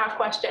minute-and-a-half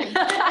question.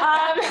 Yeah,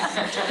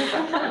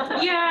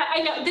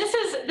 I know. This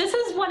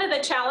is one of the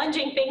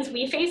challenging things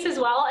we face as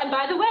well. And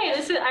by the way,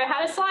 I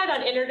had a slide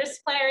on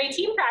interdisciplinary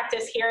team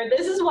practice here.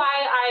 This is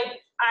why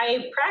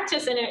I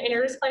practice in an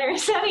interdisciplinary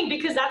setting,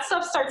 because that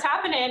stuff starts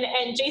happening,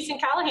 and Jason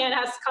Callahan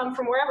has to come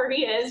from wherever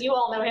he is. You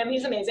all know him.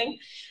 He's amazing.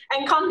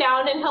 And come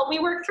down and help me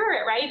work through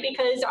it, right?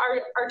 Because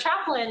our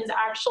chaplains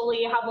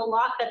actually have a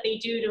lot that they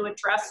do to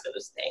address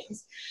those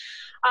things.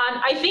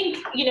 I think,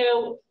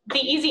 the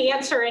easy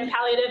answer in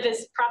palliative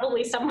is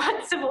probably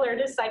somewhat similar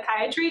to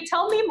psychiatry.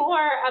 Tell me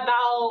more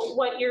about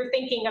what you're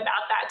thinking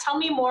about that. Tell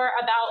me more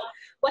about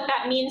what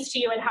that means to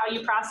you and how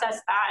you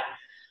process that.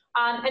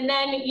 And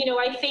then,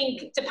 I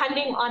think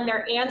depending on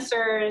their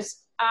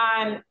answers,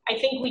 I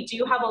think we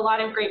do have a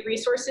lot of great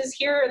resources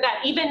here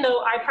that, even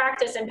though I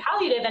practice in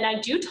palliative and I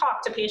do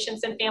talk to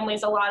patients and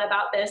families a lot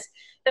about this,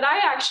 that I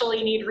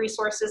actually need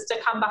resources to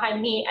come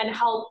behind me and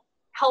help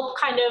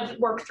kind of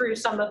work through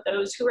some of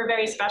those who are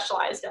very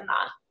specialized in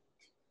that.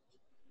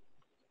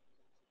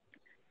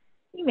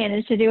 You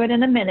managed to do it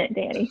in a minute,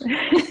 Danny.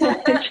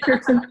 True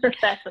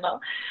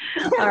professional.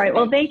 All right.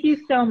 Well, thank you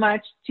so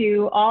much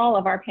to all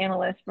of our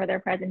panelists for their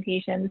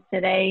presentations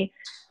today.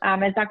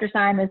 As Dr.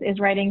 Syme is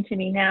writing to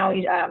me now,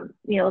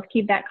 let's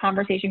keep that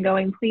conversation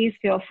going. Please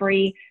feel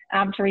free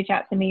to reach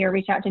out to me or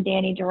reach out to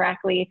Danny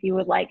directly if you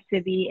would like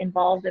to be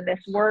involved in this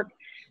work.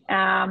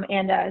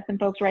 Some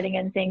folks writing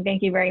in saying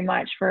thank you very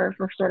much for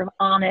sort of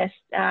honest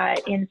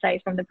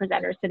insights from the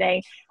presenters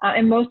today.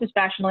 And most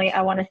especially,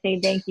 I want to say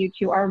thank you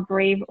to our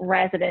brave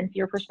residents.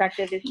 Your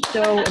perspective is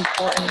so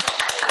important.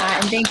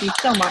 And thank you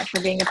so much for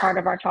being a part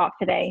of our talk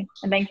today.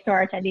 And thanks to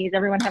our attendees.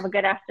 Everyone have a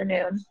good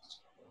afternoon.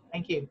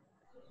 Thank you.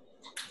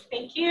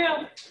 Thank you.